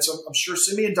arguments. I'm sure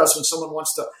Simeon does when someone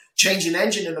wants to change an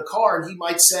engine in the car, and he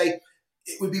might say,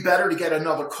 it would be better to get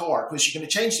another car because you're going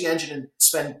to change the engine and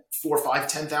spend 4, 5,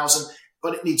 10,000,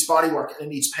 but it needs bodywork and it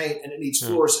needs paint and it needs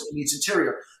floors and it needs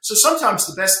interior. So sometimes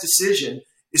the best decision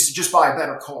is to just buy a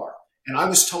better car. And I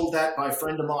was told that by a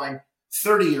friend of mine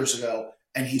 30 years ago,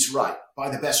 and he's right. Buy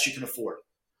the best you can afford.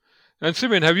 And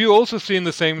Simeon, have you also seen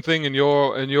the same thing in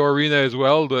your arena as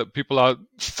well? That people are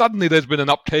suddenly there's been an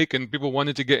uptake and people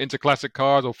wanting to get into classic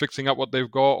cars or fixing up what they've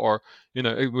got, or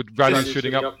with values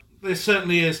shooting up. There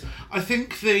certainly is. I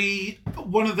think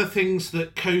one of the things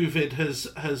that COVID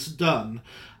has done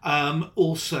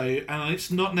also, and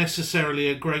it's not necessarily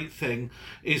a great thing,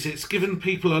 is it's given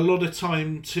people a lot of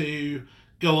time to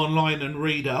go online and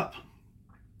read up.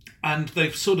 And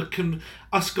they've sort of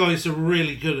us guys are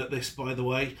really good at this, by the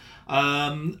way.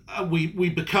 We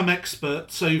become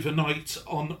experts overnight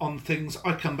on things.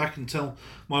 I come back and tell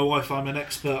my wife I'm an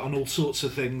expert on all sorts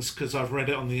of things because I've read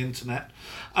it on the internet.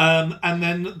 And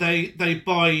then they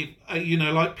buy,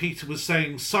 like Peter was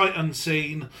saying, sight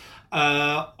unseen,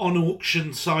 on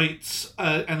auction sites.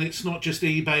 And it's not just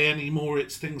eBay anymore.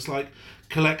 It's things like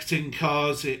collecting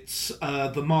cars. It's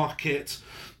the market.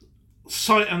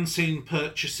 Sight unseen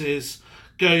purchases,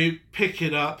 go pick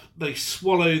it up, they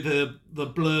swallow the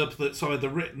blurb that's either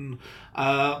written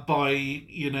by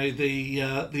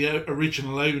the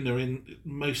original owner in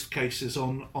most cases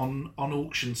on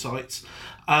auction sites,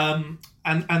 and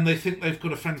they think they've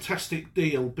got a fantastic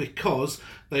deal because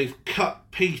they've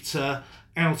cut Peter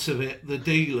out of it, the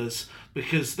dealers,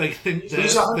 because they think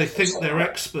they're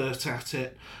expert at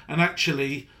it, and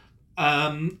actually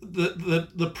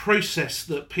the process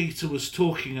that Peter was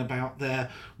talking about there,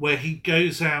 where he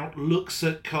goes out, looks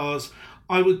at cars.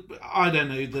 I don't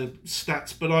know the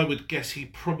stats, but I would guess he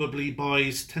probably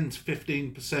buys 10 to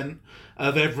 15%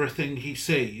 of everything he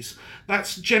sees.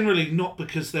 That's generally not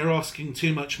because they're asking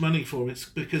too much money for it. It's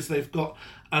because they've got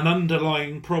an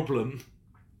underlying problem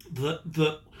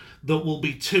that will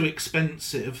be too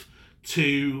expensive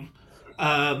to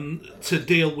to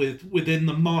deal with within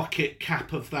the market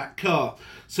cap of that car.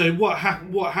 So what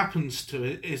happens to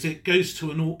it is it goes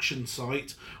to an auction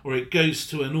site, or it goes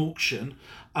to an auction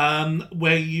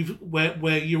where you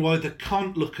either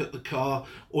can't look at the car,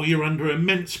 or you're under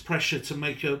immense pressure to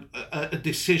make a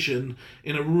decision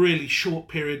in a really short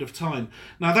period of time.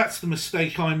 Now that's the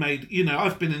mistake I made.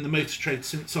 I've been in the motor trade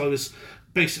since I was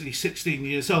basically 16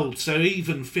 years old, so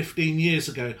even 15 years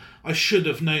ago I should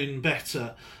have known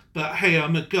better. But hey,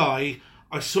 I'm a guy.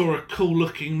 I saw a cool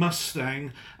looking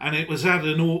Mustang and it was at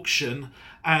an auction,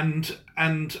 and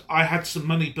I had some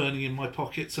money burning in my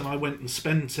pockets and I went and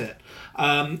spent it.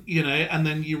 And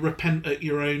then you repent at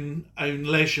your own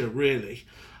leisure, really.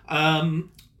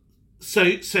 So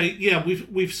yeah,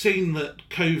 we've seen that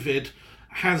COVID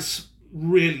has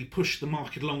really pushed the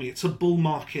market along. It's a bull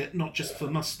market, not just for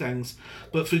Mustangs,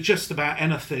 but for just about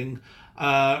anything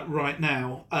right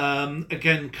now.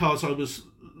 Again, cars I was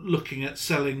looking at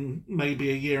selling maybe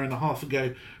a year and a half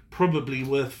ago, probably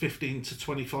worth 15 to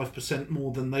 25%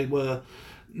 more than they were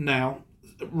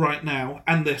right now,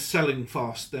 and they're selling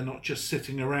fast. They're not just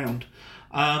sitting around.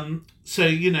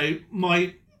 So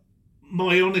my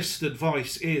honest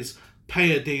advice is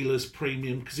pay a dealer's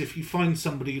premium, because if you find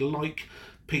somebody like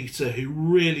Peter who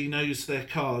really knows their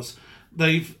cars,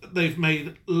 they've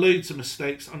made loads of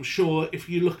mistakes. I'm sure if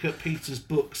you look at Peter's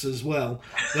books as well,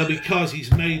 there'll be cars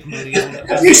he's made money on.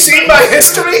 Have you seen my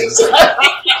history?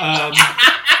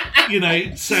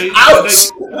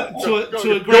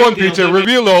 To a great Go on, deal, Peter.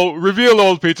 Reveal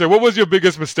all, Peter. What was your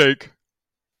biggest mistake?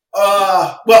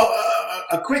 A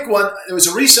quick one. It was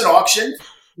a recent auction.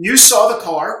 You saw the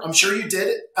car. I'm sure you did.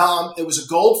 It was a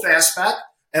gold fastback,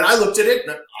 and I looked at it,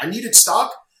 and I needed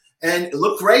stock. And it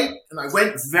looked great, and I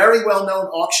went very well-known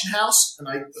auction house, and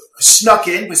I snuck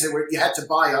in because you had to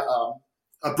buy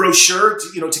a brochure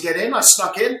to get in. I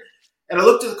snuck in, and I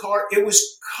looked at the car. It was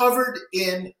covered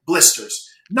in blisters,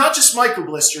 not just micro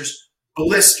blisters,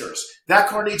 blisters. That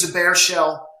car needs a bare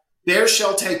shell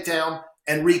takedown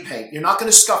and repaint. You're not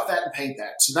going to scuff that and paint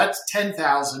that. So that's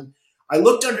 $10,000. I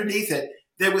looked underneath it.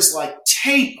 There was like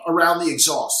tape around the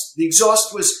exhaust. The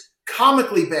exhaust was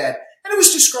comically bad. And it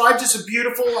was described as a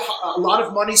beautiful, a lot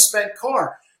of money spent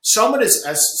car. Someone, as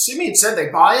Simeon said, they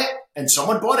buy it, and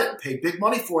someone bought it and paid big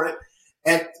money for it,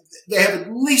 and they have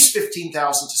at least $15,000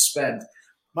 to spend.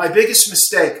 My biggest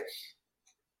mistake,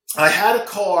 I had a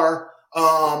car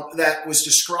that was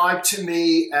described to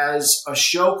me as a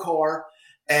show car,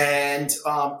 and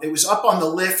it was up on the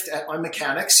lift at my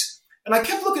mechanic's, and I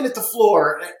kept looking at the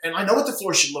floor, and I know what the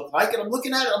floor should look like, and I'm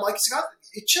looking at it, I'm like, Scott,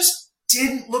 it just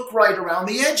didn't look right around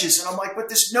the edges. And I'm like, but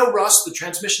there's no rust. The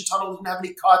transmission tunnel didn't have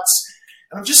any cuts.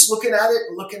 And I'm just looking at it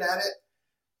and looking at it.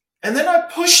 And then I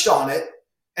pushed on it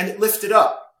and it lifted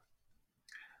up.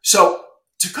 So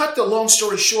to cut the long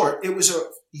story short, it was a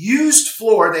used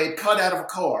floor they had cut out of a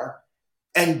car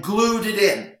and glued it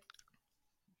in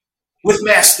with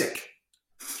mastic.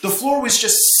 The floor was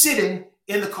just sitting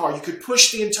in the car. You could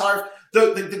push the entire,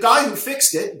 the guy who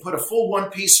fixed it and put a full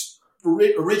one-piece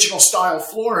original style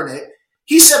floor in it,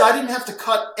 he said I didn't have to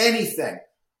cut anything.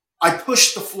 I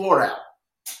pushed the floor out.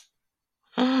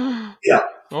 Yeah.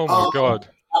 Oh my God.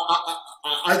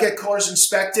 I get cars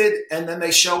inspected, and then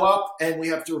they show up, and we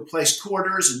have to replace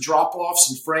quarters and drop-offs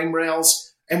and frame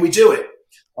rails, and we do it.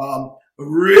 A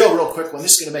real quick one.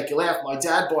 This is going to make you laugh. My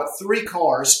dad bought 3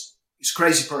 cars. He's a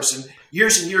crazy person.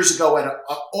 Years and years ago at an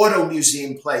auto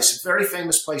museum place, a very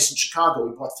famous place in Chicago.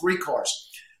 He bought 3 cars.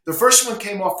 The first one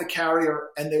came off the carrier,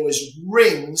 and there was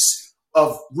rings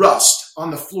of rust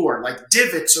on the floor, like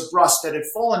divots of rust that had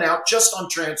fallen out just on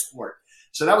transport.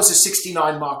 So that was a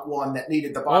 69 Mach 1 that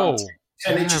needed the bottom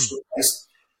 10 inches replaced.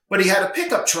 But he had a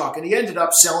pickup truck, and he ended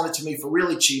up selling it to me for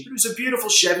really cheap. It was a beautiful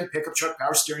Chevy pickup truck,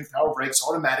 power steering, power brakes,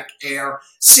 automatic air,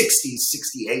 60s,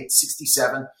 68,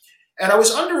 67. And I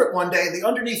was under it one day, and the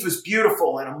underneath was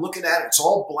beautiful, and I'm looking at it. It's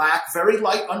all black, very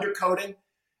light undercoating,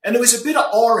 and there was a bit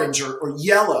of orange or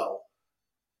yellow.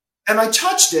 And I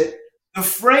touched it. The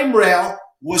frame rail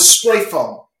was spray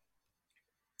foam.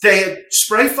 They had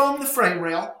spray foamed the frame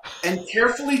rail and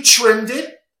carefully trimmed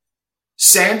it,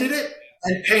 sanded it,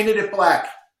 and painted it black.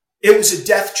 It was a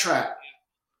death trap.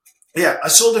 Yeah, I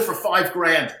sold it for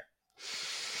 $5,000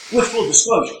 with full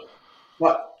disclosure.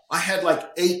 But I had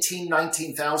like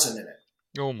 19,000 in it.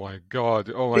 Oh my God.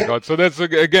 So there's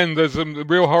some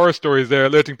real horror stories there,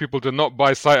 alerting people to not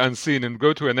buy sight unseen and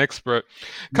go to an expert.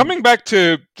 Coming back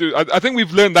to I think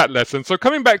we've learned that lesson. So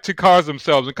coming back to cars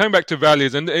themselves and coming back to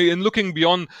values and looking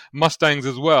beyond Mustangs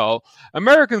as well,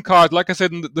 American cars, like I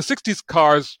said, the 60s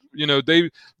cars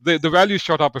the value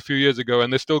shot up a few years ago,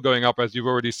 and they're still going up, as you've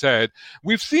already said.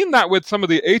 We've seen that with some of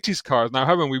the 80s cars now,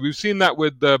 haven't we? We've seen that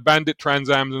with the Bandit Trans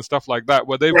Ams and stuff like that,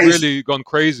 where they've really gone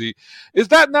crazy. Is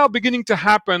that now beginning to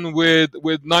happen with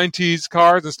 90s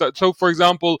cars and stuff? So, for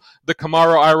example, the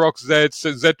Camaro IROX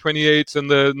Z28s and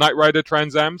the Knight Rider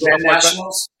Trans Ams, Grand stuff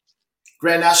Nationals,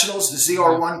 Grand Nationals, the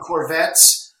ZR1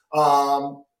 Corvettes,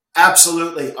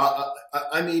 absolutely.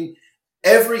 I mean,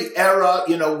 every era,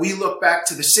 we look back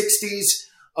to the 60s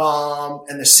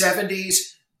and the 70s.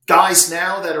 Guys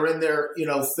now that are in their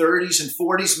 30s and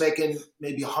 40s making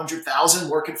maybe 100,000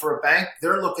 working for a bank,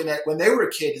 they're looking at when they were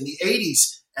a kid in the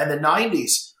 80s and the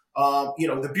 90s.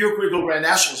 The Buick Regal Grand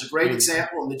National is a great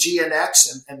example, and the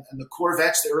GNX and the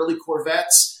Corvettes, the early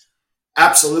Corvettes.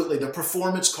 Absolutely. The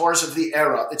performance cars of the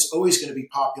era. It's always going to be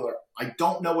popular. I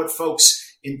don't know what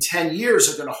folks in 10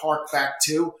 years are going to hark back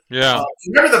to. Yeah.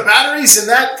 Remember the batteries in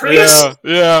that Prius?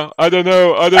 Yeah. I don't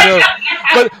know.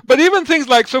 but even things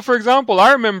like, so for example,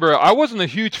 I remember I wasn't a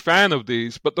huge fan of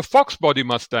these, but the Fox body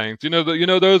Mustangs,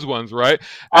 those ones, right?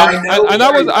 And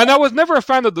I was never a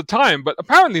fan at the time, but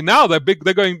apparently now they're big.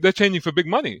 They're changing for big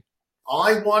money.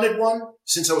 I wanted one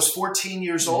since I was 14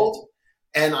 years old.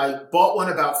 And I bought one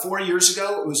about 4 years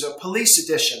ago. It was a police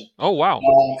edition. Oh, wow.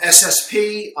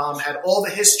 SSP, had all the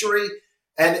history.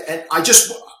 And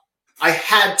I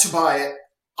had to buy it.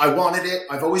 I wanted it.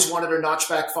 I've always wanted a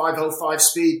notchback 505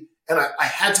 speed. And I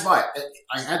had to buy it.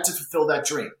 I had to fulfill that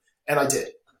dream. And I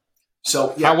did.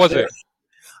 So, yeah. How was it?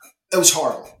 It was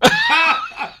horrible.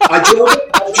 I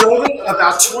drove it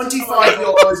about 25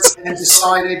 yards and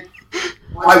decided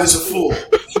I was a fool.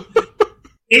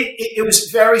 It was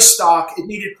very stock. It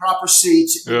needed proper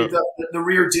seats. It needed the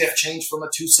rear diff changed from a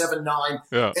 279.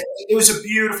 Yeah. It was a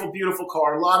beautiful, beautiful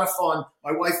car. A lot of fun.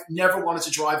 My wife never wanted to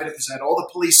drive it because it had all the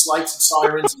police lights and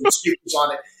sirens and speakers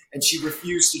on it, and she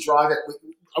refused to drive it.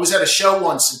 I was at a show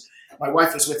once, and my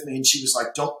wife was with me, and she was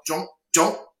like, "Don't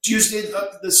use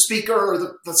the speaker or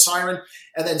the siren."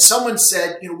 And then someone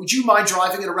said, "Would you mind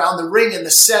driving it around the ring in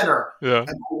the center?" Yeah. And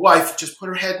my wife just put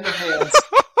her head in her hands.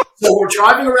 So we're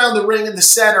driving around the ring in the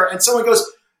center, and someone goes,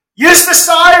 "Use the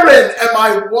siren!"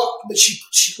 And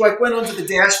she went onto the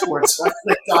dashboard, so I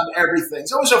clicked on everything.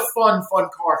 So it was a fun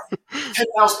car. It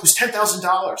was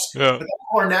 $10,000. Yeah. But that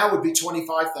car now would be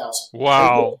 $25,000.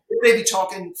 Wow. We're maybe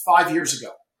talking 5 years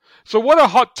ago. So what are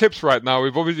hot tips right now?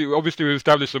 We've obviously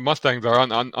established that Mustangs are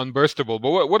unburstable,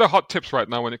 but what are hot tips right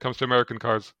now when it comes to American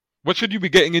cars? What should you be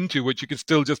getting into which you can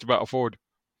still just about afford?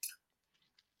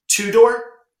 2-door,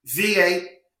 V8,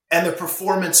 and the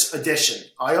Performance Edition.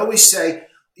 I always say,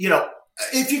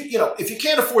 if you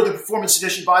can't afford the Performance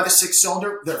Edition, buy the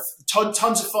 6-cylinder. They're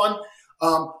tons of fun.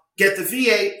 Get the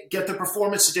V8, get the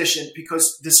Performance Edition,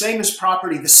 because the same as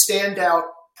property, the standout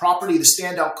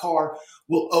car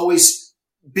will always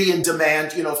be in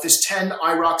demand. If there's 10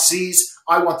 IROC Zs,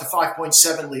 I want the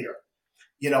 5.7 liter.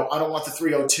 I don't want the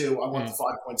 302. I want the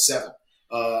 5.7,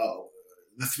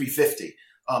 the 350.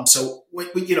 So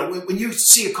when you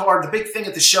see a car, the big thing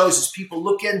at the shows is people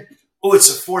look in, oh, it's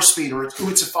a 4-speed or it's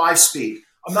a 5-speed.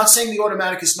 I'm not saying the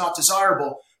automatic is not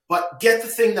desirable, but get the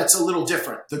thing that's a little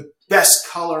different. The best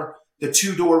color, the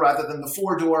 2-door rather than the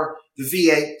 4-door, the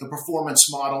V8, the performance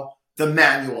model, the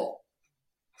manual.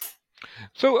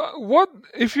 So what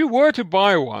if you were to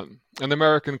buy an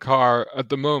American car at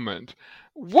the moment?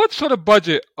 What sort of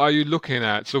budget are you looking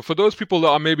at? So for those people that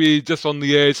are maybe just on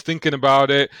the edge thinking about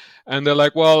it, and they're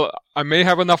like, well, I may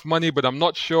have enough money, but I'm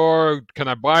not sure. Can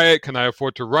I buy it? Can I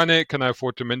afford to run it? Can I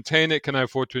afford to maintain it? Can I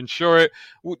afford to insure it?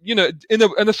 In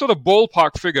a sort of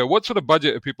ballpark figure, what sort of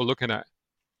budget are people looking at?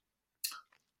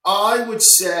 I would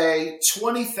say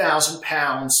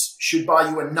 £20,000 should buy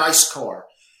you a nice car.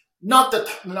 Not a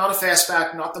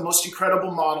fastback, not the most incredible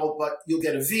model, but you'll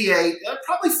get a V8,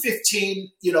 probably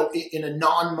 15, in a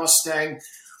non-Mustang,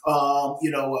 a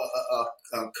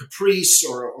Caprice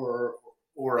or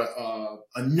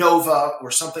a Nova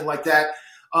or something like that.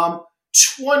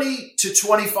 20 to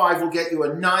 25 will get you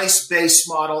a nice base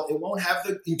model. It won't have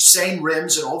the insane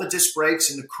rims and all the disc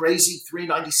brakes and the crazy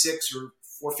 396 or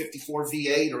 454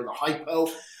 V8 or the hypo.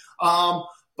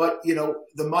 But,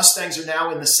 the Mustangs are now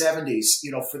in the 70s,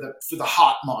 for the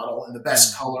hot model and the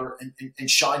best color and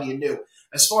shiny and new.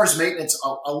 As far as maintenance,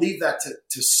 I'll leave that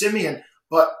to Simeon.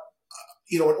 But,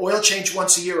 an oil change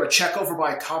once a year, a check over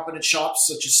by a competent shop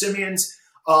such as Simeon's.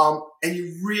 And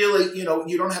you really, you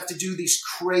don't have to do these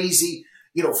crazy,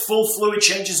 full fluid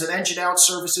changes and engine out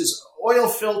services, oil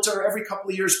filter every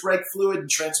couple of years, brake fluid and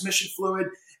transmission fluid,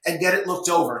 and get it looked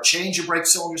over. Change your brake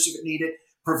cylinders if it needed.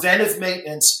 Preventive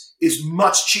maintenance is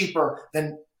much cheaper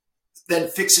than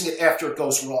fixing it after it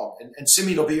goes wrong. And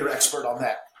Simeon will be your expert on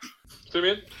that.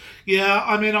 Simeon? Yeah,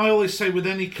 I mean, I always say with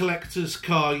any collector's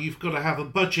car, you've got to have a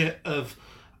budget of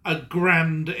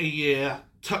 £1,000 a year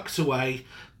tucked away,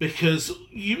 because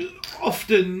you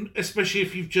often, especially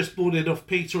if you've just bought it off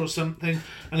Peter or something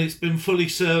and it's been fully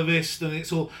serviced and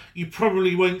it's all, you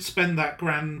probably won't spend that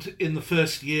grand in the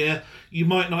first year. You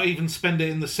might not even spend it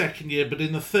in the second year, but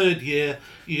in the third year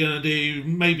you're going to do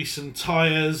maybe some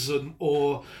tyres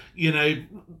or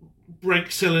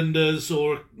brake cylinders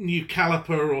or new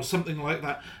caliper or something like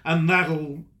that, and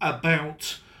that'll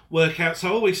about work out. So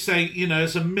I always say,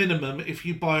 as a minimum, if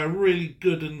you buy a really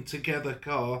good and together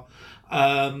car,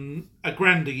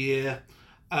 £1,000 a year.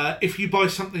 If you buy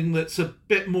something that's a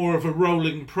bit more of a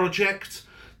rolling project,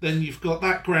 then you've got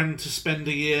that grand to spend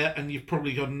a year, and you've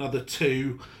probably got another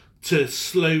two to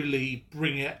slowly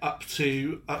bring it up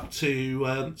to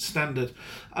standard.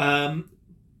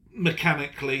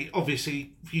 Mechanically,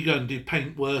 obviously, if you go and do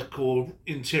paint work or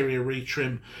interior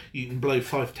retrim, you can blow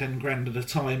 5-10 grand at a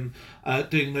time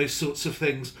doing those sorts of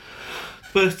things.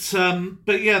 But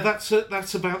yeah, that's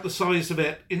about the size of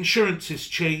it. Insurance is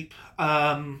cheap.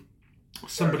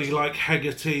 Somebody like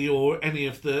Hegarty or any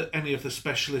of the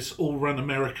specialists all run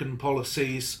American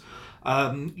policies.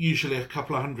 Usually a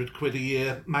couple of £100 a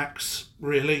year max,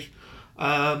 really.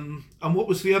 And what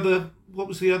was the other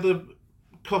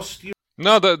cost?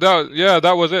 No, that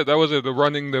was it. That was it. The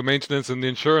running, the maintenance, and the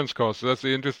insurance costs. So that's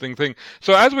the interesting thing.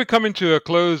 So as we come into a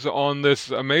close on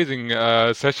this amazing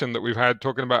session that we've had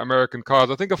talking about American cars,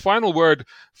 I think a final word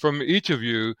from each of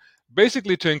you,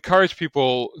 basically to encourage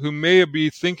people who may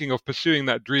be thinking of pursuing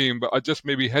that dream but are just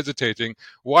maybe hesitating,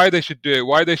 why they should do it,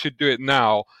 why they should do it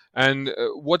now, and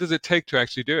what does it take to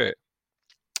actually do it.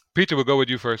 Peter, we'll go with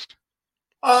you first.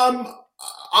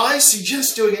 I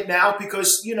suggest doing it now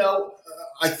because,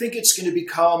 I think it's going to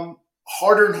become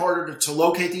harder and harder to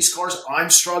locate these cars.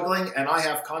 I'm struggling, and I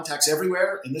have contacts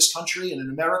everywhere in this country and in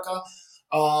America.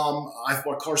 I've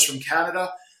bought cars from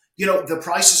Canada. The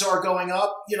prices are going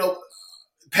up.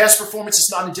 Past performance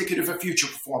is not indicative of future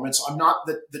performance. I'm not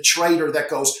the trader that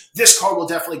goes, this car will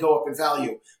definitely go up in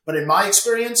value. But in my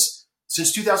experience,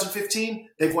 since 2015,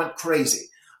 they've went crazy.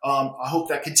 I hope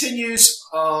that continues.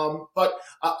 But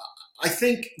I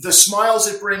think the smiles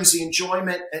it brings, the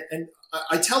enjoyment, and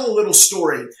I tell a little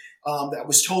story that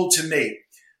was told to me.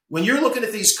 When you're looking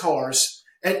at these cars,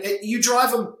 and you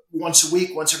drive them once a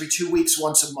week, once every 2 weeks,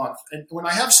 once a month. And when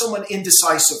I have someone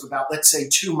indecisive about, let's say,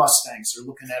 2 Mustangs, they're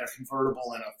looking at a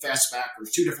convertible and a fastback or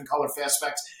 2 different color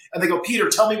fastbacks, and they go, Peter,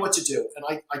 tell me what to do. And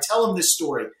I tell them this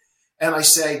story. And I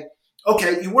say,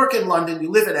 okay, you work in London,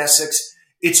 you live in Essex,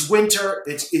 it's winter,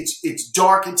 it's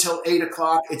dark until 8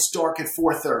 o'clock, it's dark at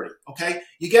 4:30, okay?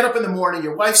 You get up in the morning,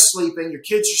 your wife's sleeping, your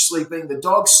kids are sleeping, the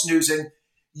dog's snoozing,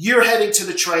 you're heading to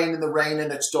the train in the rain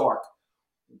and it's dark.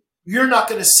 You're not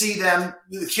going to see them.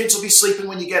 The kids will be sleeping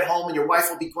when you get home and your wife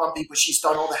will be grumpy because she's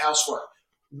done all the housework.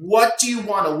 What do you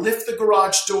want to lift the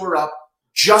garage door up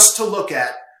just to look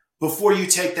at before you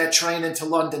take that train into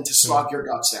London to slog your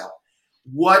guts out?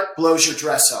 What blows your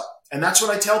dress up? And that's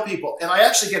what I tell people. And I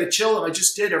actually get a chill, and I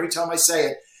just did every time I say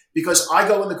it, because I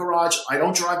go in the garage. I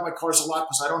don't drive my cars a lot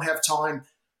because I don't have time.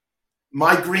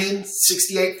 My green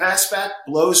 68 fastback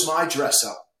blows my dress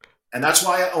up. And that's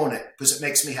why I own it, because it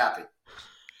makes me happy.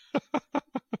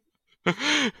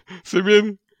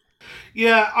 Simeon?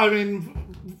 Yeah, I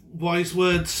mean, wise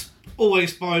words.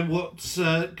 Always buy what's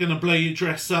going to blow your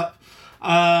dress up,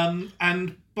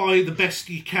 and buy the best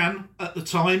you can at the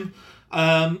time.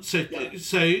 So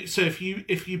if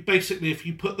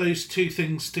you put those two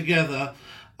things together,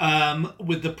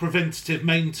 with the preventative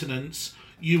maintenance,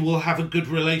 you will have a good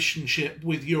relationship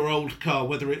with your old car,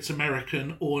 whether it's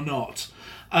American or not.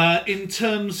 In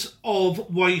terms of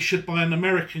why you should buy an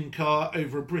American car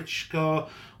over a British car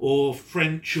or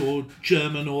French or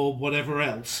German or whatever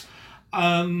else,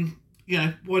 why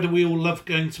do we all love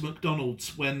going to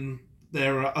McDonald's when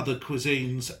there are other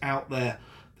cuisines out there?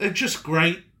 They're just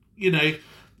great.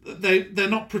 They're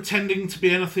not pretending to be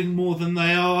anything more than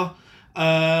they are.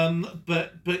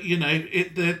 But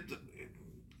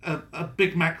a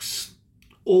Big Mac's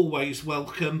always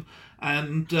welcome,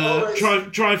 and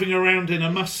driving around in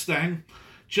a Mustang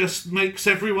just makes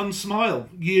everyone smile,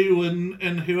 you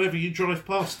and whoever you drive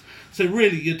past. So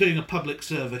really, you're doing a public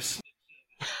service.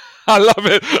 I love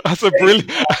it.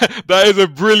 That is a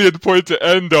brilliant point to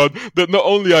end on. That not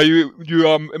only are you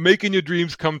making your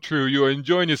dreams come true, you are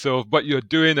enjoying yourself, but you're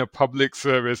doing a public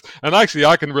service. And actually,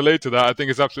 I can relate to that. I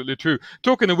think it's absolutely true.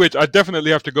 Talking of which, I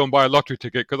definitely have to go and buy a lottery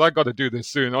ticket because I got to do this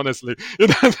soon. Honestly,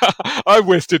 I've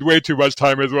wasted way too much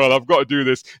time as well. I've got to do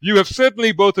this. You have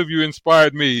certainly, both of you,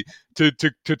 inspired me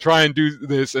to try and do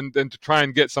this and to try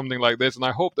and get something like this. And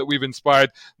I hope that we've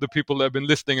inspired the people that have been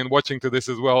listening and watching to this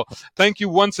as well. Thank you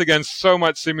once again so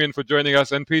much, Simeon, for joining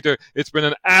us. And Peter, it's been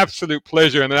an absolute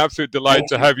pleasure and an absolute delight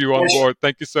to have you on board.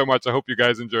 Thank you so much. I hope you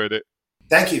guys enjoyed it.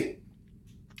 Thank you.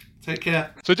 Take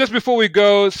care. So just before we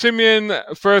go, Simeon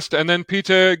first and then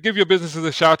Peter, give your businesses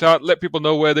a shout out. Let people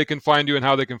know where they can find you and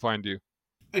how they can find you.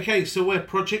 Okay, so we're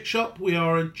Project Shop. We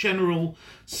are a general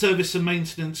service and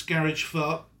maintenance garage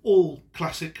for all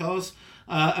classic cars,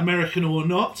 American or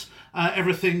not.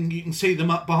 Everything, you can see them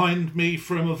up behind me,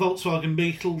 from a Volkswagen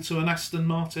Beetle to an Aston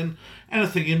Martin,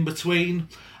 anything in between.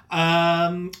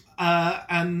 And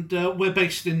we're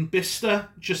based in Bicester,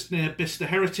 just near Bicester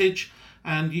Heritage,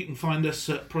 and you can find us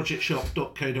at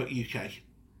projectshop.co.uk.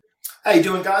 How you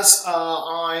doing, guys?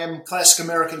 I am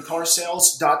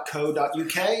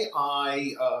classicamericancarsales.co.uk.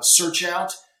 I search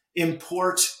out,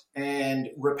 import,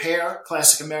 and repair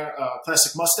classic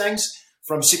Mustangs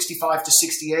from 65 to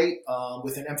 68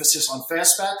 with an emphasis on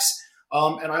fastbacks.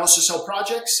 And I also sell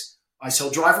projects. I sell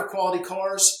driver quality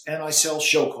cars, and I sell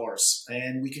show cars.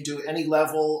 And we can do any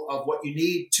level of what you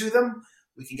need to them.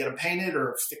 We can get them painted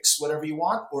or fix whatever you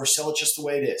want, or sell it just the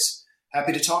way it is.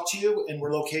 Happy to talk to you, and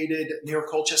we're located near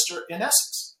Colchester in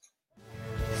Essex.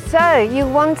 So, you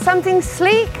want something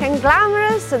sleek and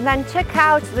glamorous? And then check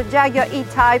out the Jaguar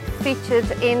E-Type featured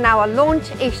in our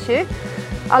launch issue,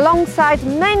 alongside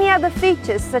many other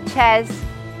features such as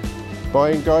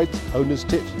buying guides, owner's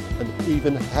tips, and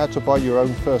even how to buy your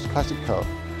own first classic car.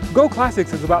 Go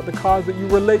Classics is about the cars that you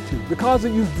relate to, the cars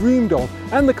that you've dreamed of,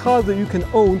 and the cars that you can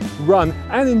own, run,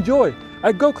 and enjoy.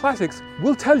 At Go Classics,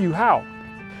 we'll tell you how.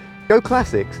 Go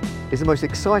Classics is the most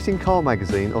exciting car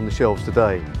magazine on the shelves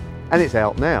today, and it's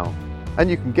out now. And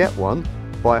you can get one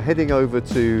by heading over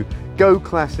to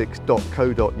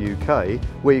goclassics.co.uk,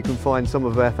 where you can find some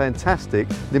of our fantastic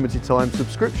limited time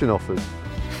subscription offers.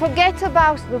 forget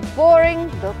about the boring,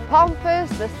 the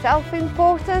pompous, the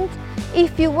self-important.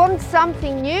 If you want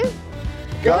something new,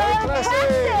 Go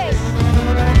Classics!